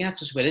machine again. That's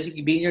just what it is. You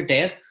can be in your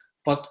dead.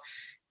 But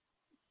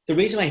the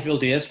reason why people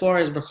do this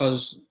is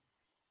because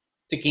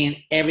to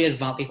gain every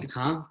advantage they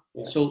can.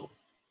 Yeah. So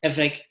if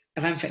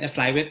I'm fighting a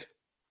flyweight,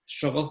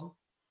 struggle,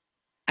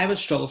 I would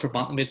struggle for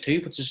bantamweight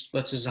too,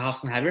 which is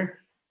half and heavier.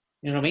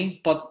 You know what I mean?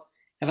 But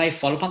if I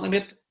follow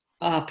bantamweight,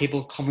 I'll have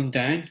people coming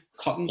down,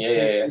 cutting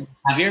heavier.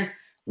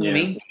 You know what I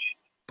mean?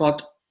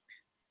 But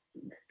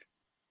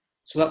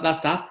so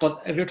that's that.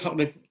 But if you're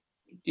talking about,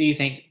 do you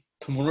think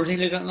promoters need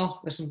to look at it? No,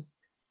 listen,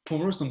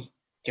 promoters don't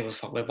give a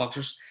fuck about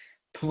boxers.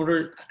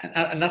 Promoter,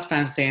 and that's why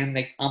I'm saying,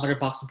 like, amateur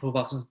boxing, pro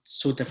boxing is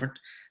so different.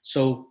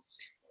 So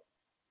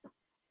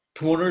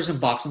promoters in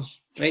boxing,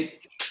 right?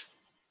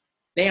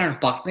 They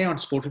aren't boxing. They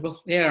aren't sport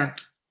people. They aren't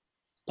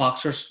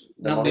boxers.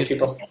 They're money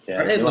people.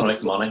 Yeah, they want to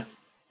make money.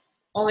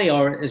 All they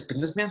are is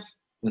businessmen.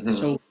 Mm-hmm.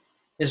 So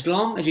as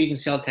long as you can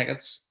sell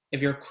tickets,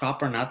 if you're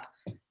crap or not,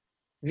 if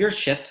you're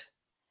shit,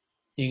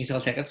 you can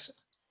sell tickets.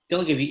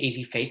 They'll give you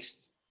easy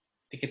fights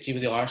to get you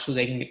where they are, so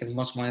they can make as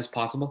much money as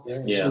possible.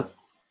 Yeah. So,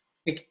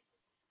 like,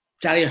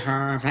 Daddy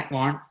Hearn, Frank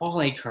Warren, all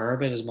they care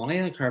about is money.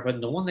 They care about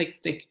no one. Like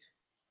they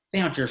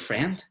aren't your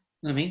friend.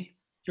 You know what I mean?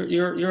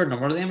 You're a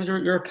number of them.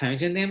 You're a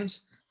pound in them.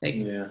 Like,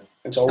 yeah,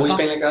 it's always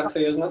been like that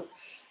too, isn't it?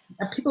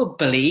 And people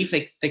believe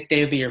like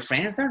they would be your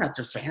friends. They're not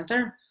your friends.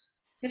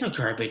 They don't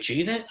care about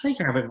you. They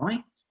care about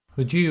money.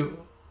 Would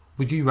you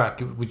give,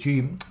 like,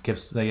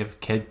 if a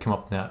kid come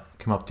up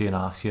to you and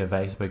ask you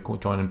advice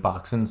about joining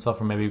boxing and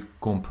stuff, or maybe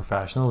going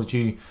professional? Would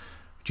you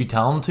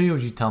tell them to? Or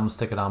would you tell them to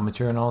stick at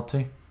amateur and all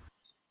to?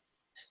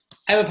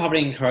 I would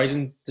probably encourage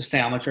them to stay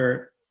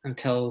amateur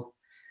until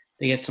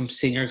they get some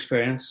senior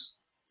experience,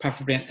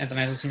 preferably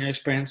international senior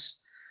experience.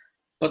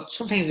 But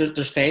sometimes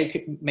their style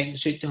might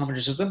suit the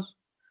amateur system.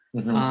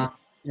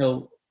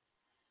 Mm-hmm.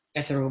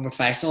 If they're going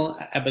professional,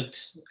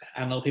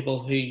 I know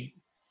people who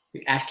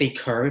actually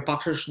care about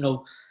boxers.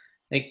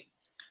 Like,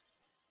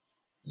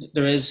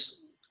 there is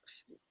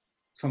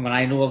from what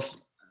I know of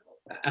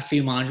a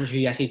few managers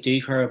who actually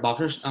do care about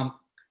boxers,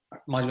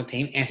 management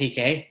team,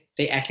 NTK,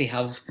 they actually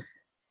have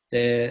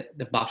the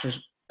boxers'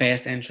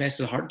 best interests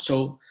at heart.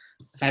 So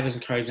if I was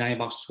encouraging any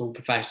boxer to go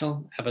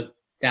professional, I would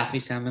definitely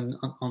send them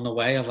on the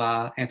way of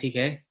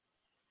NTK.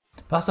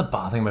 That's the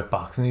bad thing about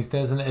boxing these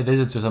days, and it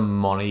is just a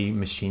money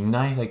machine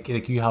now. Like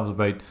you have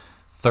about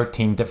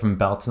 13 different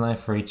belts now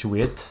for each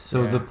weight.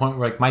 So the point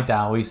where, like, my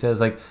dad always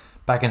says, like,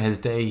 back in his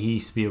day, he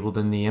used to be able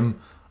to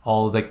name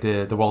all, like,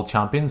 the world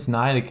champions.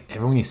 Now, like,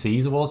 everyone you see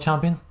is a world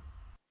champion.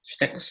 It's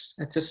ridiculous.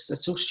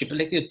 It's so stupid.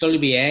 Like the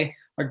WBA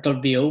or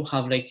WBO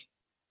have like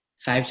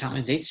 5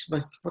 champions each.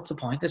 But what's the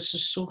point? It's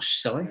just so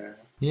silly.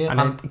 Yeah,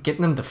 and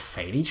getting them to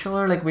fight each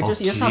other, like you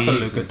just have to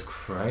look at.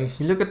 Christ.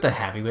 You look at the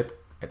heavyweight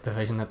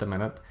division at the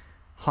minute.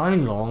 How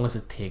long is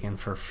it taking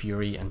for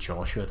Fury and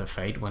Joshua to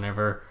fight?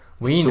 Whenever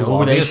we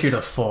know they should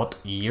have fought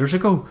years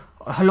ago.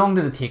 How long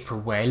did it take for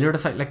Wilder to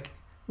fight? Like,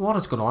 what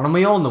is going on? And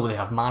we all know they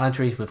have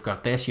managers. We've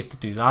got this. You have to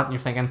do that. And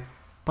you're thinking,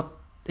 but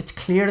it's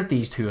clear that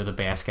these two are the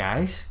best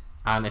guys,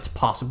 and it's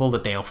possible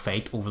that they'll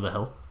fight over the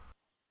hill.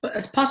 But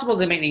it's possible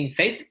they might even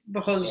fight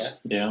because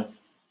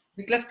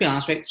like, let's be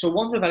honest, right? So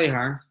one's with Eddie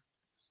Hearn,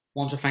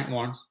 one's with Frank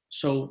Warren.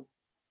 So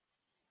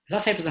if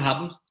that fight was to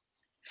happen,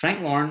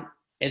 Frank Warren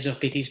is of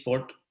BT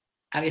Sport,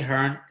 Eddie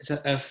Hearn is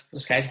of the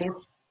Sky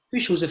Sport. Who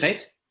shows the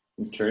fight?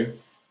 True. You know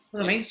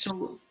what I mean?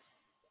 So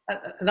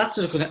that's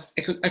just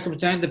it comes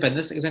down to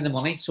business, it comes down to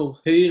money. So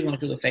who's going to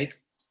show the fight?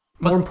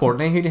 More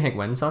importantly, who do you think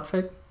wins that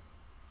fight?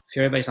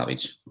 Fury by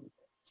Savage.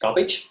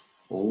 Savage?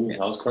 Oh, that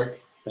was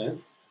quick. Yeah.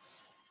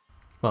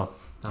 Well,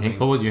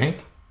 What would you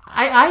think?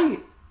 I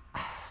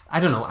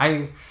don't know.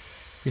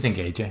 You think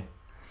AJ?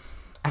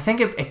 I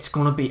think it's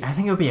going to be. I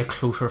think it'll be a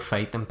closer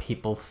fight than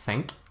people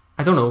think.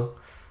 I don't know.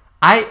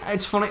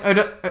 It's funny, out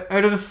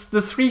of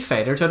the 3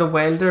 fighters, out of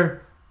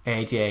Wilder,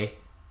 AJ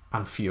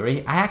and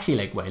Fury, I actually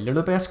like Wilder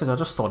the best because I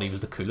just thought he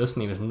was the coolest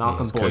and he was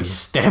knocking boys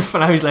stiff,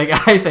 and I was like,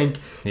 I think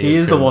he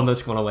is the one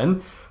that's going to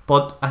win.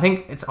 But I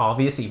think it's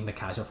obvious, even the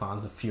casual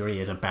fans, that Fury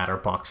is a better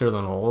boxer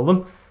than all of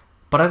them.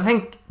 But I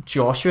think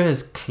Joshua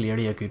is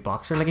clearly a good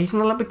boxer. Like, he's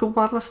an Olympic gold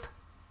medalist.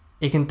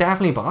 He can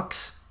definitely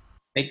box.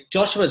 Like,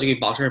 Joshua is a good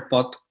boxer,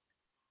 but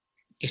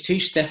he's too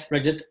stiff,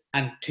 rigid,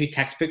 and too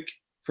textbook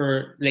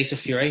for Lisa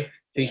Fury,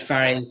 who's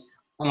very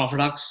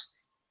unorthodox,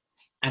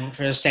 and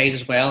for his size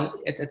as well.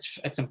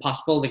 It's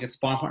impossible to get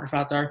sparring partner for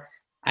that there.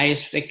 I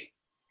just think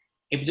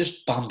it would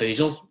just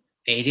bamboozle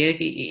AJ.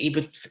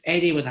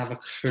 AJ wouldn't have a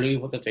clue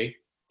what to do.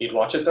 You'd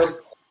watch it though?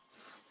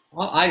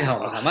 Well, I'd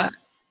have it.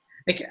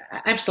 Like,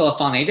 I'm still a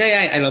fan of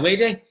AJ. I love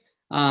AJ.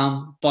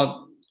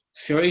 But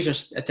Fury's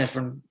just a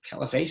different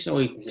kettle of fish. So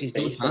he's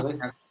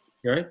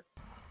Fury.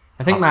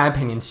 I think my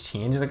opinion's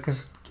changed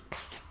because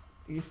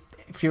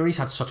Fury's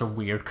had such a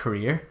weird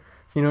career.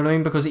 You know what I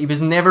mean? Because he was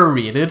never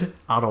rated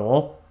at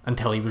all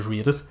until he was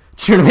rated.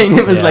 Do you know what I mean?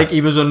 It was like he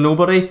was a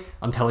nobody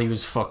until he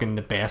was fucking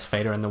the best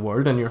fighter in the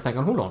world, and you're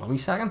thinking, hold on a wee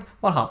second,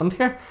 what happened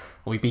here?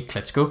 Well, we beat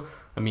Klitschko,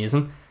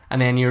 amazing.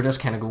 And then you're just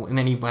kind of going, and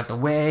then he went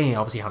away, he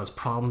obviously had his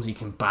problems, he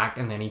came back,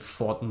 and then he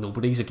fought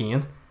nobodies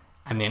again,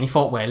 and then he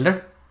fought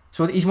Wilder.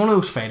 So he's one of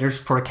those fighters,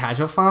 for a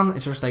casual fan,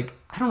 it's just like,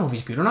 I don't know if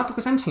he's good or not,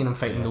 because I'm seeing him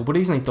fighting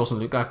nobodies and he doesn't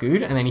look that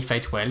good, and then he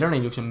fights Wilder and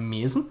he looks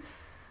amazing.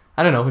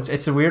 I don't know,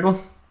 it's a weird one.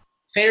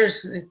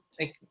 Fighters,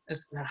 like, it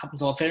happens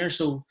to all fighters,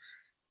 so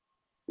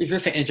if you're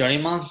fighting a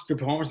journeyman, your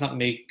performance not going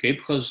to be good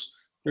because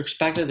you're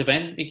expected to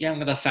win. You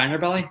haven't got that fire in your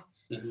belly.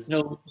 Mm-hmm. You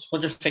know,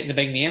 when you're fighting the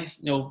big name,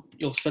 you know,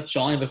 you'll switch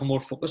on and become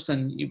more focused,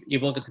 and you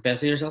will get the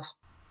best of yourself.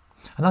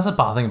 And that's a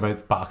bad thing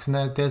about boxing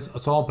nowadays.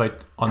 It's all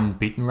about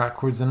unbeaten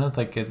records in it.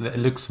 Like, it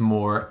looks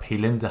more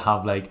appealing to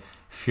have, like,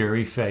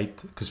 Fury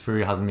fight, because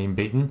Fury hasn't been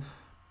beaten.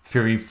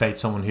 Fury fight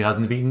someone who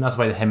hasn't been beaten. That's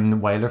why him and the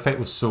Wilder fight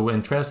was so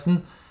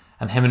interesting.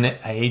 And him and the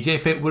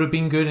AJ fight would have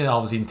been good, and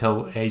obviously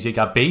until AJ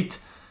got beat.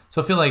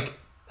 So I feel like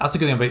that's a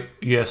good thing about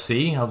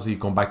UFC. Obviously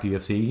going back to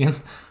UFC again,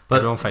 but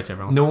everyone fights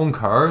everyone. No one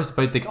cares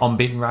about the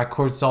unbeaten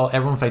records. It's all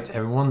everyone fights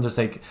everyone. There's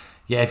like,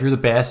 yeah, if you're the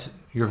best,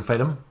 you're gonna fight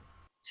them.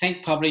 I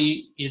think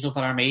probably you know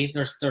better than me.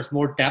 There's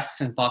more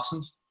depth in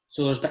boxing,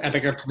 so there's a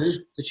bigger pool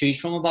to choose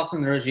from in boxing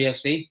than there is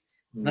UFC.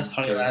 And that's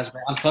probably what as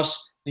well. And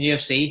plus the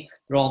UFC,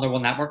 they're all on their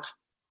one network.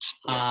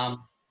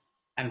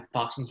 And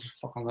boxing's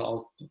fucking got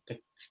all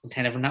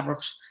 10 different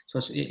networks, so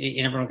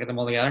you never get them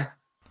all together.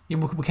 Yeah,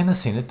 we kind of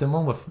seen it, didn't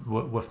we,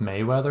 with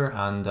Mayweather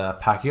and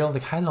Pacquiao.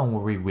 Like, how long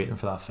were we waiting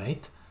for that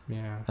fight?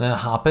 Yeah. And then it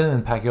happened,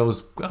 and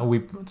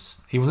Pacquiao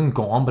he wasn't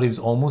gone, but he was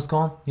almost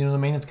gone. You know what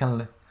I mean? It's kind of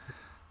like,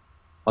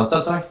 what's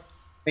that, sorry?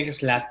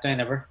 Biggest letdown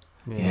ever.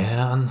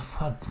 Yeah, and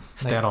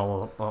stayed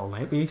all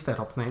night. We stayed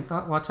up night.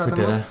 Watch that. We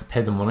did it.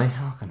 Paid the money,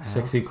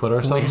 $60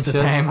 or something. Waste of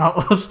time that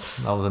was.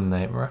 That was a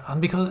nightmare. And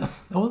because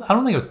I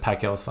don't think it was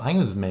Pacquiao's fault. I think it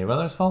was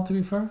Mayweather's fault. To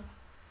be fair,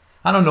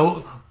 I don't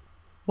know.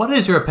 What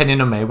is your opinion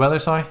on Mayweather?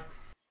 Sorry.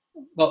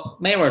 Well,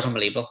 Mayweather's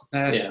unbelievable.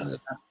 No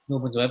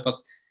one's it, but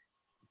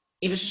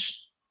he was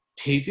just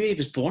too good. He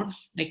was born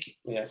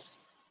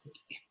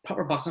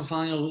proper boxing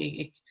fan. You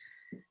know,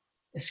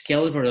 his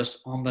skills were just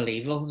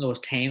unbelievable. You know, his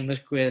time was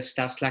great. His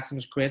stats selection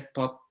was great,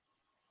 but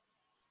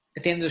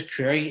at the end of his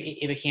career,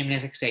 he became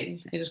less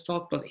exciting, I just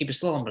thought, but he was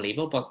still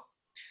unbelievable. But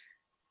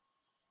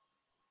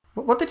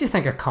What did you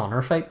think of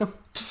Conor fighting him?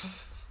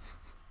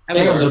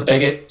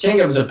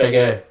 Jacob's a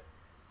big.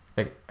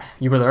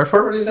 You were there for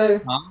it, what did you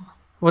say? Huh?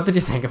 What did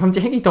you think of him? Do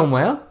you think he done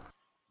well?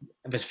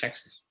 a bit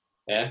fixed.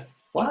 Yeah.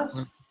 What?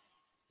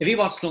 If you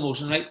watch slow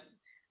motion, right,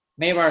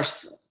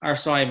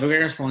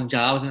 McGregor's throwing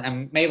jabs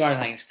and Mayweather's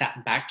like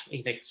stepping back,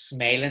 he's like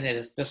smiling, it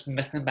is just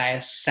missing him by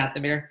a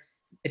centimeter.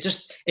 It's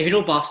just, if you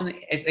know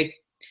boxing, it's like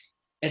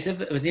as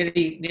if it was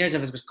near as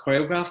if it was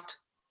choreographed.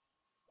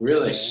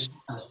 Really? It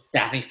was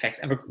definitely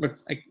fixed. And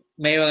like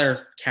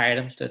Mayweather carried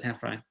him to the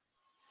 10th round.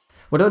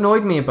 What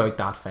annoyed me about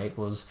that fight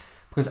was,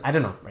 because I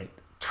don't know, right?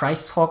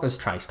 Trice talk is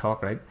trice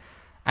talk, right?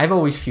 I've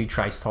always viewed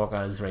trice talk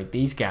as, right,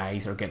 these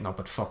guys are getting up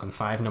at fucking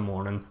 5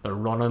 a.m, they're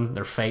running,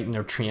 they're fighting,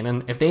 they're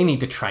training. If they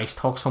need to trice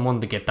talk someone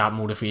to get that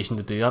motivation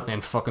to do that,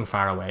 then fucking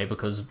far away,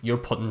 because you're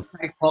putting...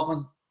 Like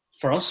talking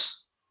for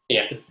us.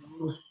 Yeah.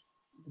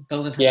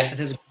 Building Yeah.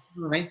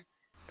 Right?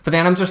 But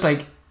then I'm just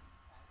like,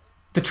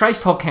 the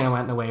trice talk kind of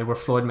went in a way where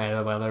Floyd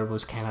Mayweather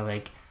was kind of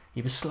like,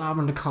 he was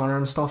slamming the corner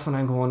and stuff, and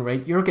I'm going,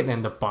 right, you're getting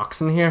into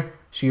boxing here,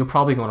 so you're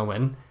probably going to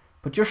win,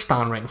 but you're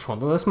standing right in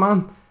front of this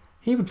man.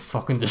 He would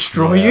fucking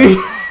destroy you.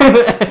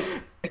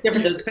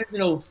 Different is, you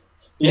know.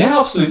 Yeah,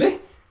 absolutely.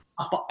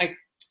 A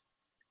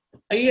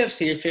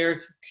UFC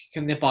fighter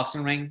can in the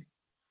boxing ring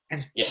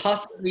and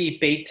possibly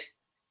beat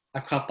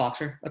a crap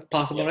boxer. That's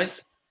possible, right?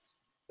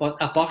 But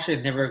a boxer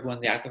would never go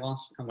in the octagon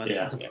and win.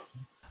 Yeah.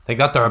 Like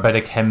that there about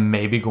like him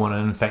maybe going in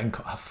and fighting.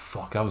 Oh,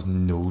 fuck, that was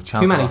no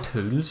chance. Too many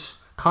tools.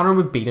 Conor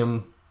would beat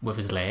him with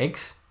his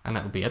legs, and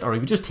that would be it. Or he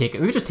would just take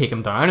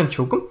him down and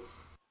choke him.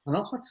 I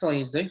know, that's all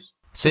he's doing.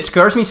 So it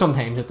scares me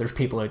sometimes that there's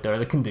people out there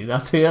that can do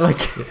that to you. Like,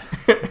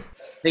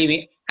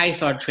 maybe I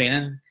started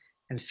training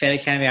in Ferry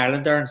County,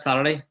 Ireland there on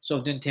Saturday, so I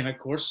was doing 10-week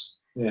course.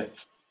 Yeah.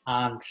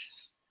 And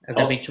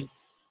I've been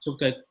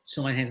choked out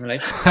so many times in my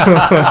life.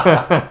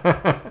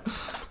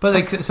 But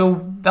like,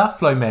 so that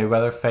Floyd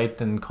Mayweather fight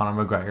and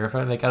Conor McGregor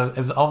fight, like, it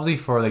was obviously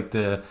for like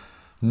the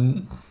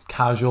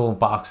casual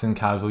boxing,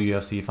 casual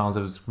UFC fans,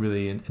 it was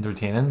really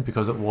entertaining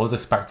because it was a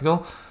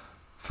spectacle.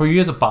 For you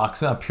as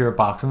a pure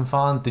boxing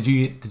fan, did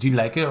you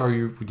like it, or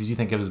did you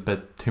think it was a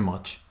bit too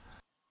much?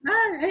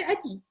 I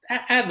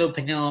have no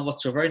opinion on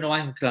whatsoever. You know,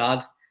 I'm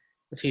glad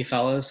the two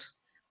fellas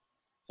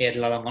paid a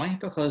lot of money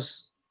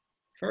because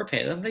fair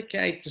play them. Like,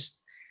 I just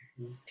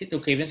take no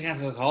grievance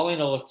against it at all. You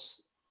know,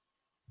 it's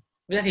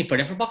actually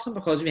brilliant for boxing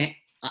because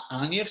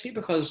and UFC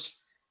because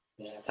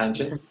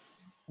attention.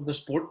 The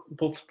sport,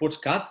 both sports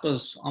got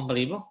was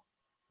unbelievable.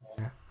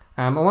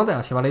 I wanted to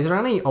ask you, is there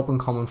any up and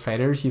coming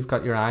fighters you've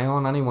got your eye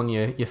on? Anyone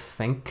you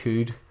think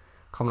could,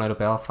 coming out of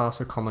Belfast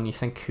or coming, you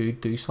think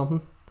could do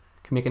something,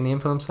 can make a name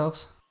for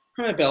themselves?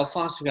 Coming out of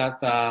Belfast, we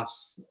got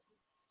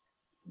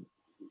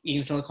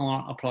even still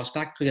calling a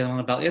prospect because he hasn't won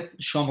a belt yet.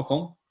 Sean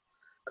McComb.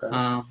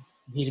 Okay.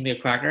 He's gonna be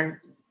a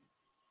cracker.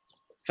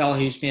 Fellow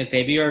who's made his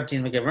debut, or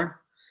Dean McGivern.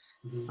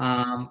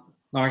 Another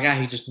guy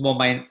who just won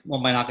by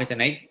knockout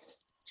tonight.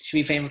 Should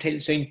be fighting for title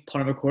soon.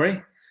 Conor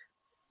McCrory.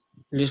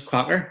 Lewis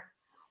Crocker.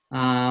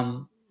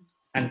 And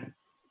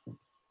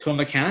Tom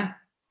McKenna,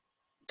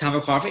 Tom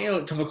McCarthy, you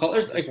know, Tom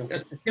McCullough, like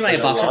there's too many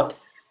boxers.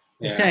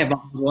 There's too many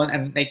boxers going,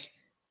 and like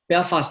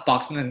Belfast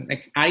boxing and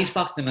like Irish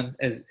boxing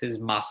is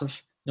massive.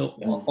 You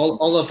know,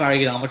 all the very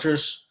good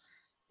amateurs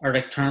are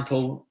like turning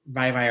pro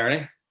very, very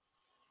early,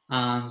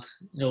 and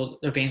you know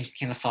they're being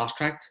kind of fast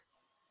tracked,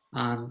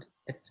 and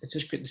it's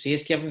just great to see.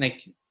 It's given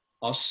like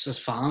us as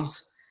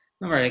fans.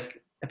 Remember,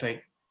 like about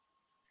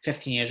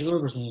 15 years ago, there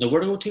was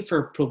nowhere to go to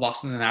for pro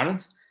boxing in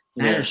Ireland.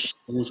 Now there's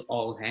shows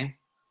all the time,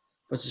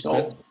 which is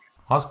good.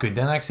 That's good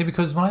then, actually,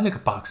 because when I look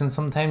at boxing,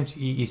 sometimes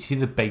you see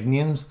the big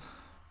names,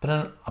 but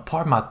then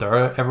apart from that,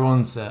 there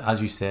everyone's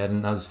as you said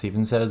and as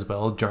Stephen said as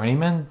well,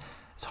 journeyman.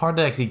 It's hard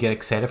to actually get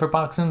excited for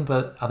boxing,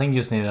 but I think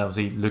you just need to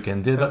obviously look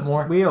into it a bit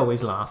more. We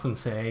always laugh and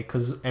say,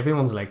 because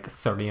everyone's like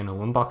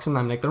 30-0 in boxing,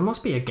 I'm like, there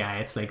must be a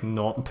guy it's like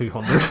 0 and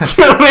 200. Do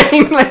you know what I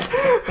mean? Like,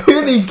 who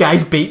are these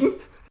guys beating?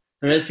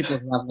 There is people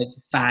who have like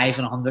 5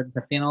 and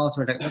 150 and all. It's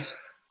ridiculous.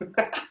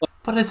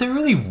 But is it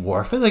really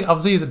worth it? Like,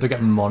 obviously they're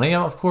getting money,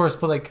 of course,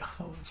 but like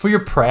for your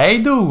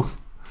pride, though.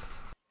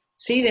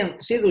 See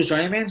those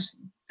journeymen,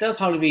 they'll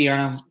probably be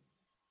earning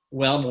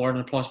well more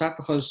than a prospect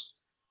because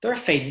they're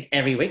fighting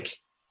every week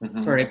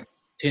for like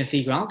 $2 and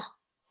 $3 grand.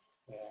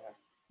 Yeah.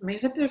 I mean,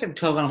 they're getting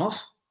 12 grand a month.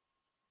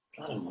 It's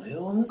not a lot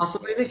of money.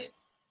 Absolutely.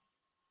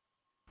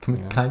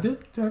 Can I do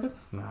it? Do you reckon?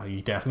 No,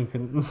 you definitely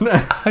couldn't.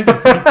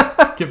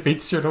 I get beat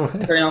straight away.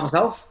 Turning on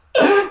myself.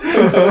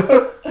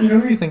 You know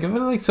what you think of it?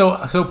 Like,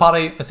 so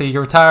Paddy, I say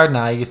you're retired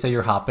now, you say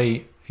you're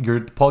happy,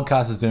 your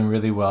podcast is doing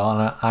really well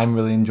and I'm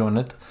really enjoying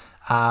it.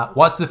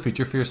 What's the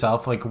future for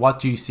yourself? Like, what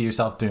do you see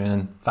yourself doing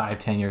in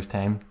 5-10 years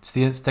time?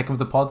 Stick with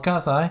the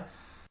podcast,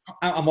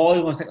 I'm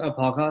always going to stick with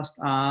the podcast.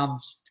 I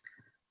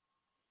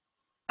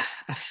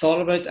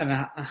thought about it and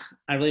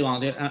I really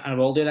want to do it, and I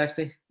will do it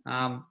actually.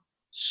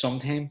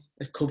 Sometime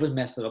COVID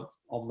messed it up,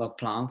 all the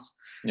plans.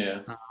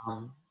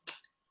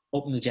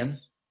 Open the gym.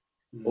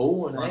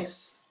 Oh,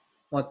 nice.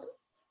 But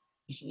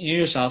you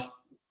yourself,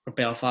 for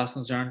Belfast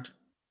concerned,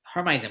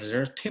 how many gyms?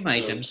 There's too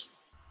many gyms.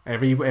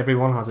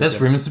 Everyone has a This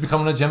gym. room is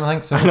becoming a gym, I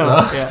think. So I know,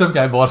 well. yeah. Some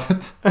guy bought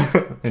it.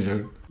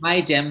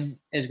 My gym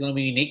is going to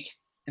be unique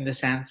in the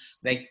sense,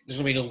 like, there's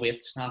going to be no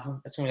weights,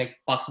 nothing. It's going to be like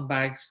boxing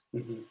bags.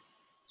 Mm-hmm.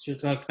 So you're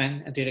going to come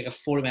in and do like a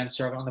 40-minute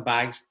circuit on the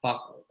bags,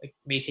 like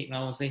me taking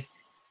obviously,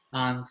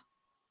 and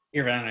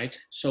you're running out.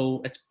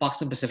 So it's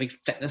boxing specific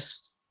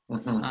fitness.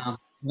 Mm-hmm.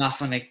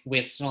 Nothing like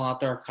weights and all that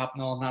there, cup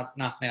and all that,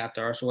 nothing like that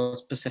there. So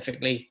it's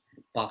specifically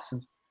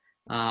boxing.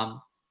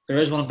 There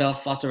is one in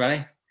Belfast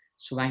already,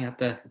 so I have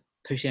to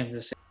push him to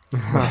the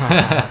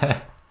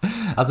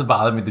That's the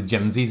bad about the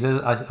gyms these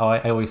days.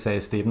 I always say,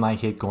 Stephen, I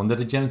hate going to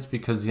the gyms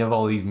because you have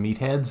all these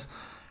meatheads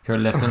who are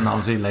lifting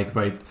obviously like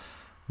about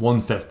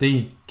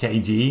 150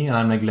 kg, and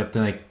I'm like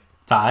lifting like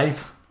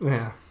 5.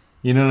 Yeah.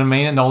 You know what I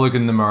mean? And all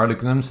looking in the mirror,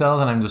 looking at themselves,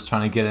 and I'm just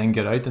trying to get in,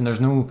 get out, and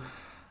there's no.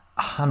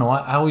 I don't know.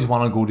 I always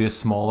want to go to a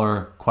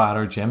smaller,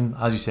 quieter gym,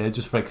 as you said,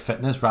 just for like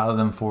fitness rather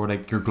than for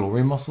like your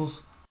glory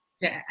muscles.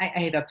 Yeah, I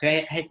hate that too.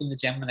 I hate going to the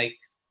gym and like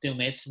doing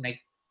weights and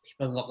like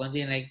people looking at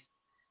you and like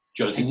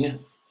Judging you.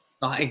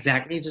 not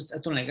exactly. Just I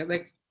don't like it.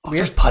 Like Oh,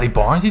 there's Paddy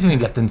Barnes. He's only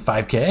lifting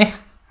 5k.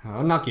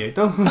 I'll knock you out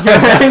though.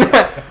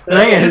 The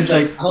thing is,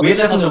 like,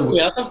 weightlifting's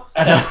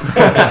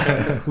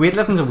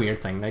a weird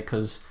thing, like,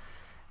 because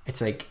it's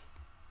like,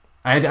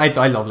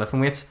 I love lifting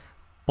weights,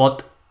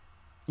 but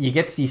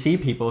you see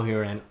people who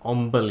are in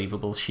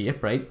unbelievable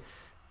shape, right?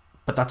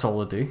 But that's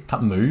all they do.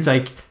 Can't move. It's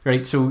like,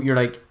 right, so you're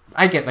like,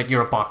 I get like,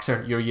 you're a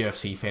boxer, you're a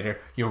UFC fighter,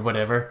 you're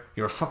whatever,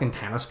 you're a fucking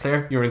tennis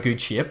player, you're in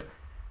good shape.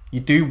 You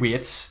do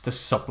weights to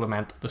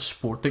supplement the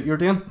sport that you're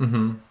doing.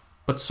 Mm-hmm.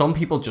 But some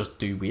people just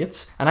do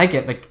weights. And I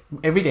get, like,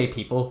 everyday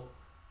people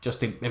just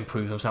to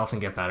improve themselves and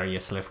get better,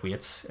 yes, lift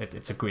weights.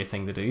 It's a great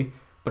thing to do.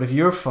 But if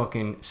you're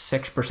fucking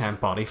 6%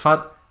 body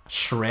fat,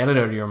 shredded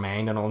out of your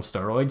mind and on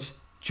steroids,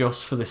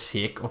 just for the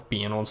sake of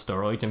being on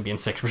steroids and being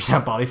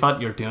 6% body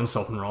fat, you're doing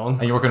something wrong.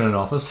 And you work in an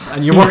office.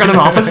 And you work in an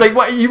office. Like,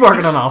 what? You work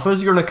in an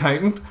office? You're an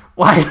accountant.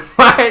 Why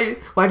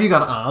have you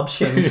got abs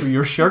shining through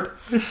your shirt?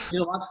 You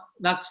know what?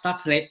 That's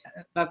like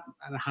that,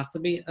 and it has to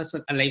be. That's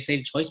a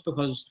lifestyle choice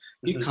because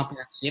you can't be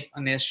that shape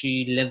unless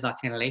you live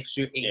that kind of life. So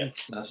you're eating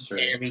that's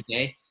true. every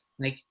day.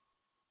 Like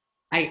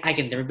I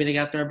can never be like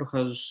out there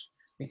because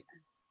like,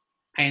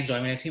 I enjoy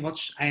my life too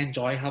much. I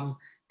enjoy having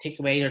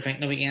takeaway or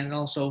drinking the weekend, and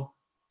also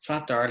for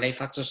that there life.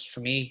 That's just for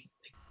me.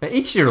 But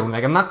each your own.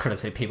 Like, I'm not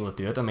criticizing people that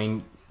do it. I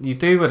mean, you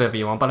do whatever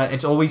you want, but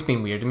it's always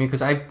been weird to me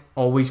because I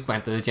always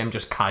went to the gym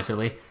just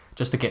casually,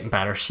 just to get in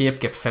better shape,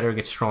 get fitter,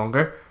 get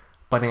stronger.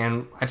 But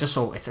then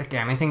it's like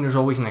anything, there's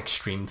always an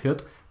extreme to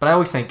it. But I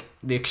always think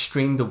the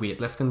extreme to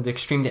weightlifting, the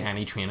extreme to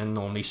any training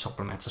normally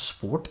supplements a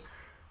sport.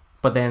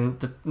 But then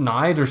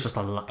now there's just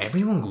a lot,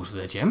 everyone goes to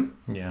the gym.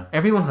 Yeah.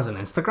 Everyone has an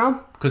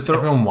Instagram. Because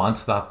everyone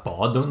wants that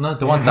bod, don't they?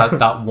 They want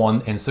that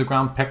one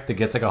Instagram pic that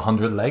gets like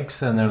 100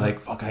 likes, and they're like,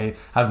 fuck,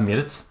 I've made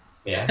it.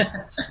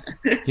 Yeah.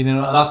 You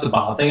know, that's the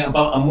bad thing. And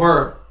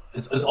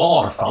it's all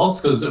our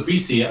faults, because if we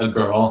see a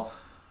girl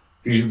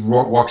who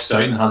works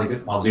out and has like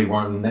obviously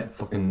wearing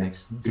fucking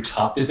looks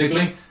hot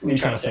basically. What are you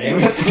trying to say?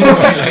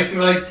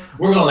 like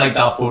we're gonna like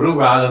that photo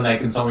rather than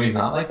liking someone who's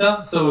not like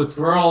that. So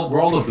we're all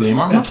the blame,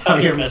 aren't we? Tell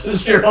your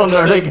missus you're on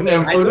there liking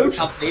them photos.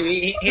 That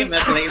sounded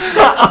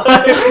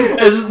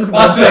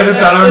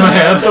better in my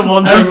head.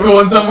 I was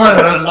going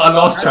somewhere and I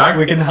lost track.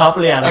 We can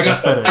happily edit this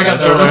bit. I got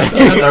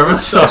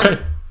nervous. Sorry.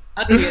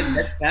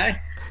 That's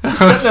guy.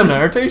 Sitting in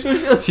there too,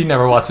 so She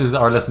never watches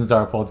or listens to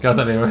our podcast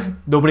anyway.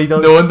 nobody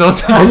does. No one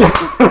does.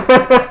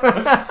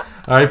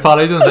 Alright,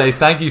 Paddy, I just want to say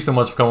thank you so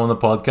much for coming on the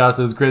podcast.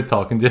 It was great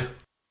talking to you.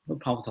 No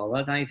problem at all.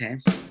 At any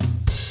time.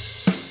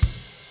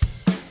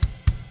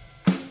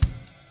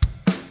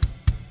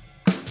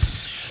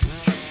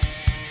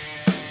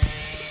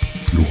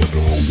 You are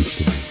now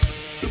listening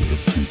to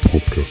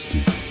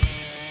MCPodcasting.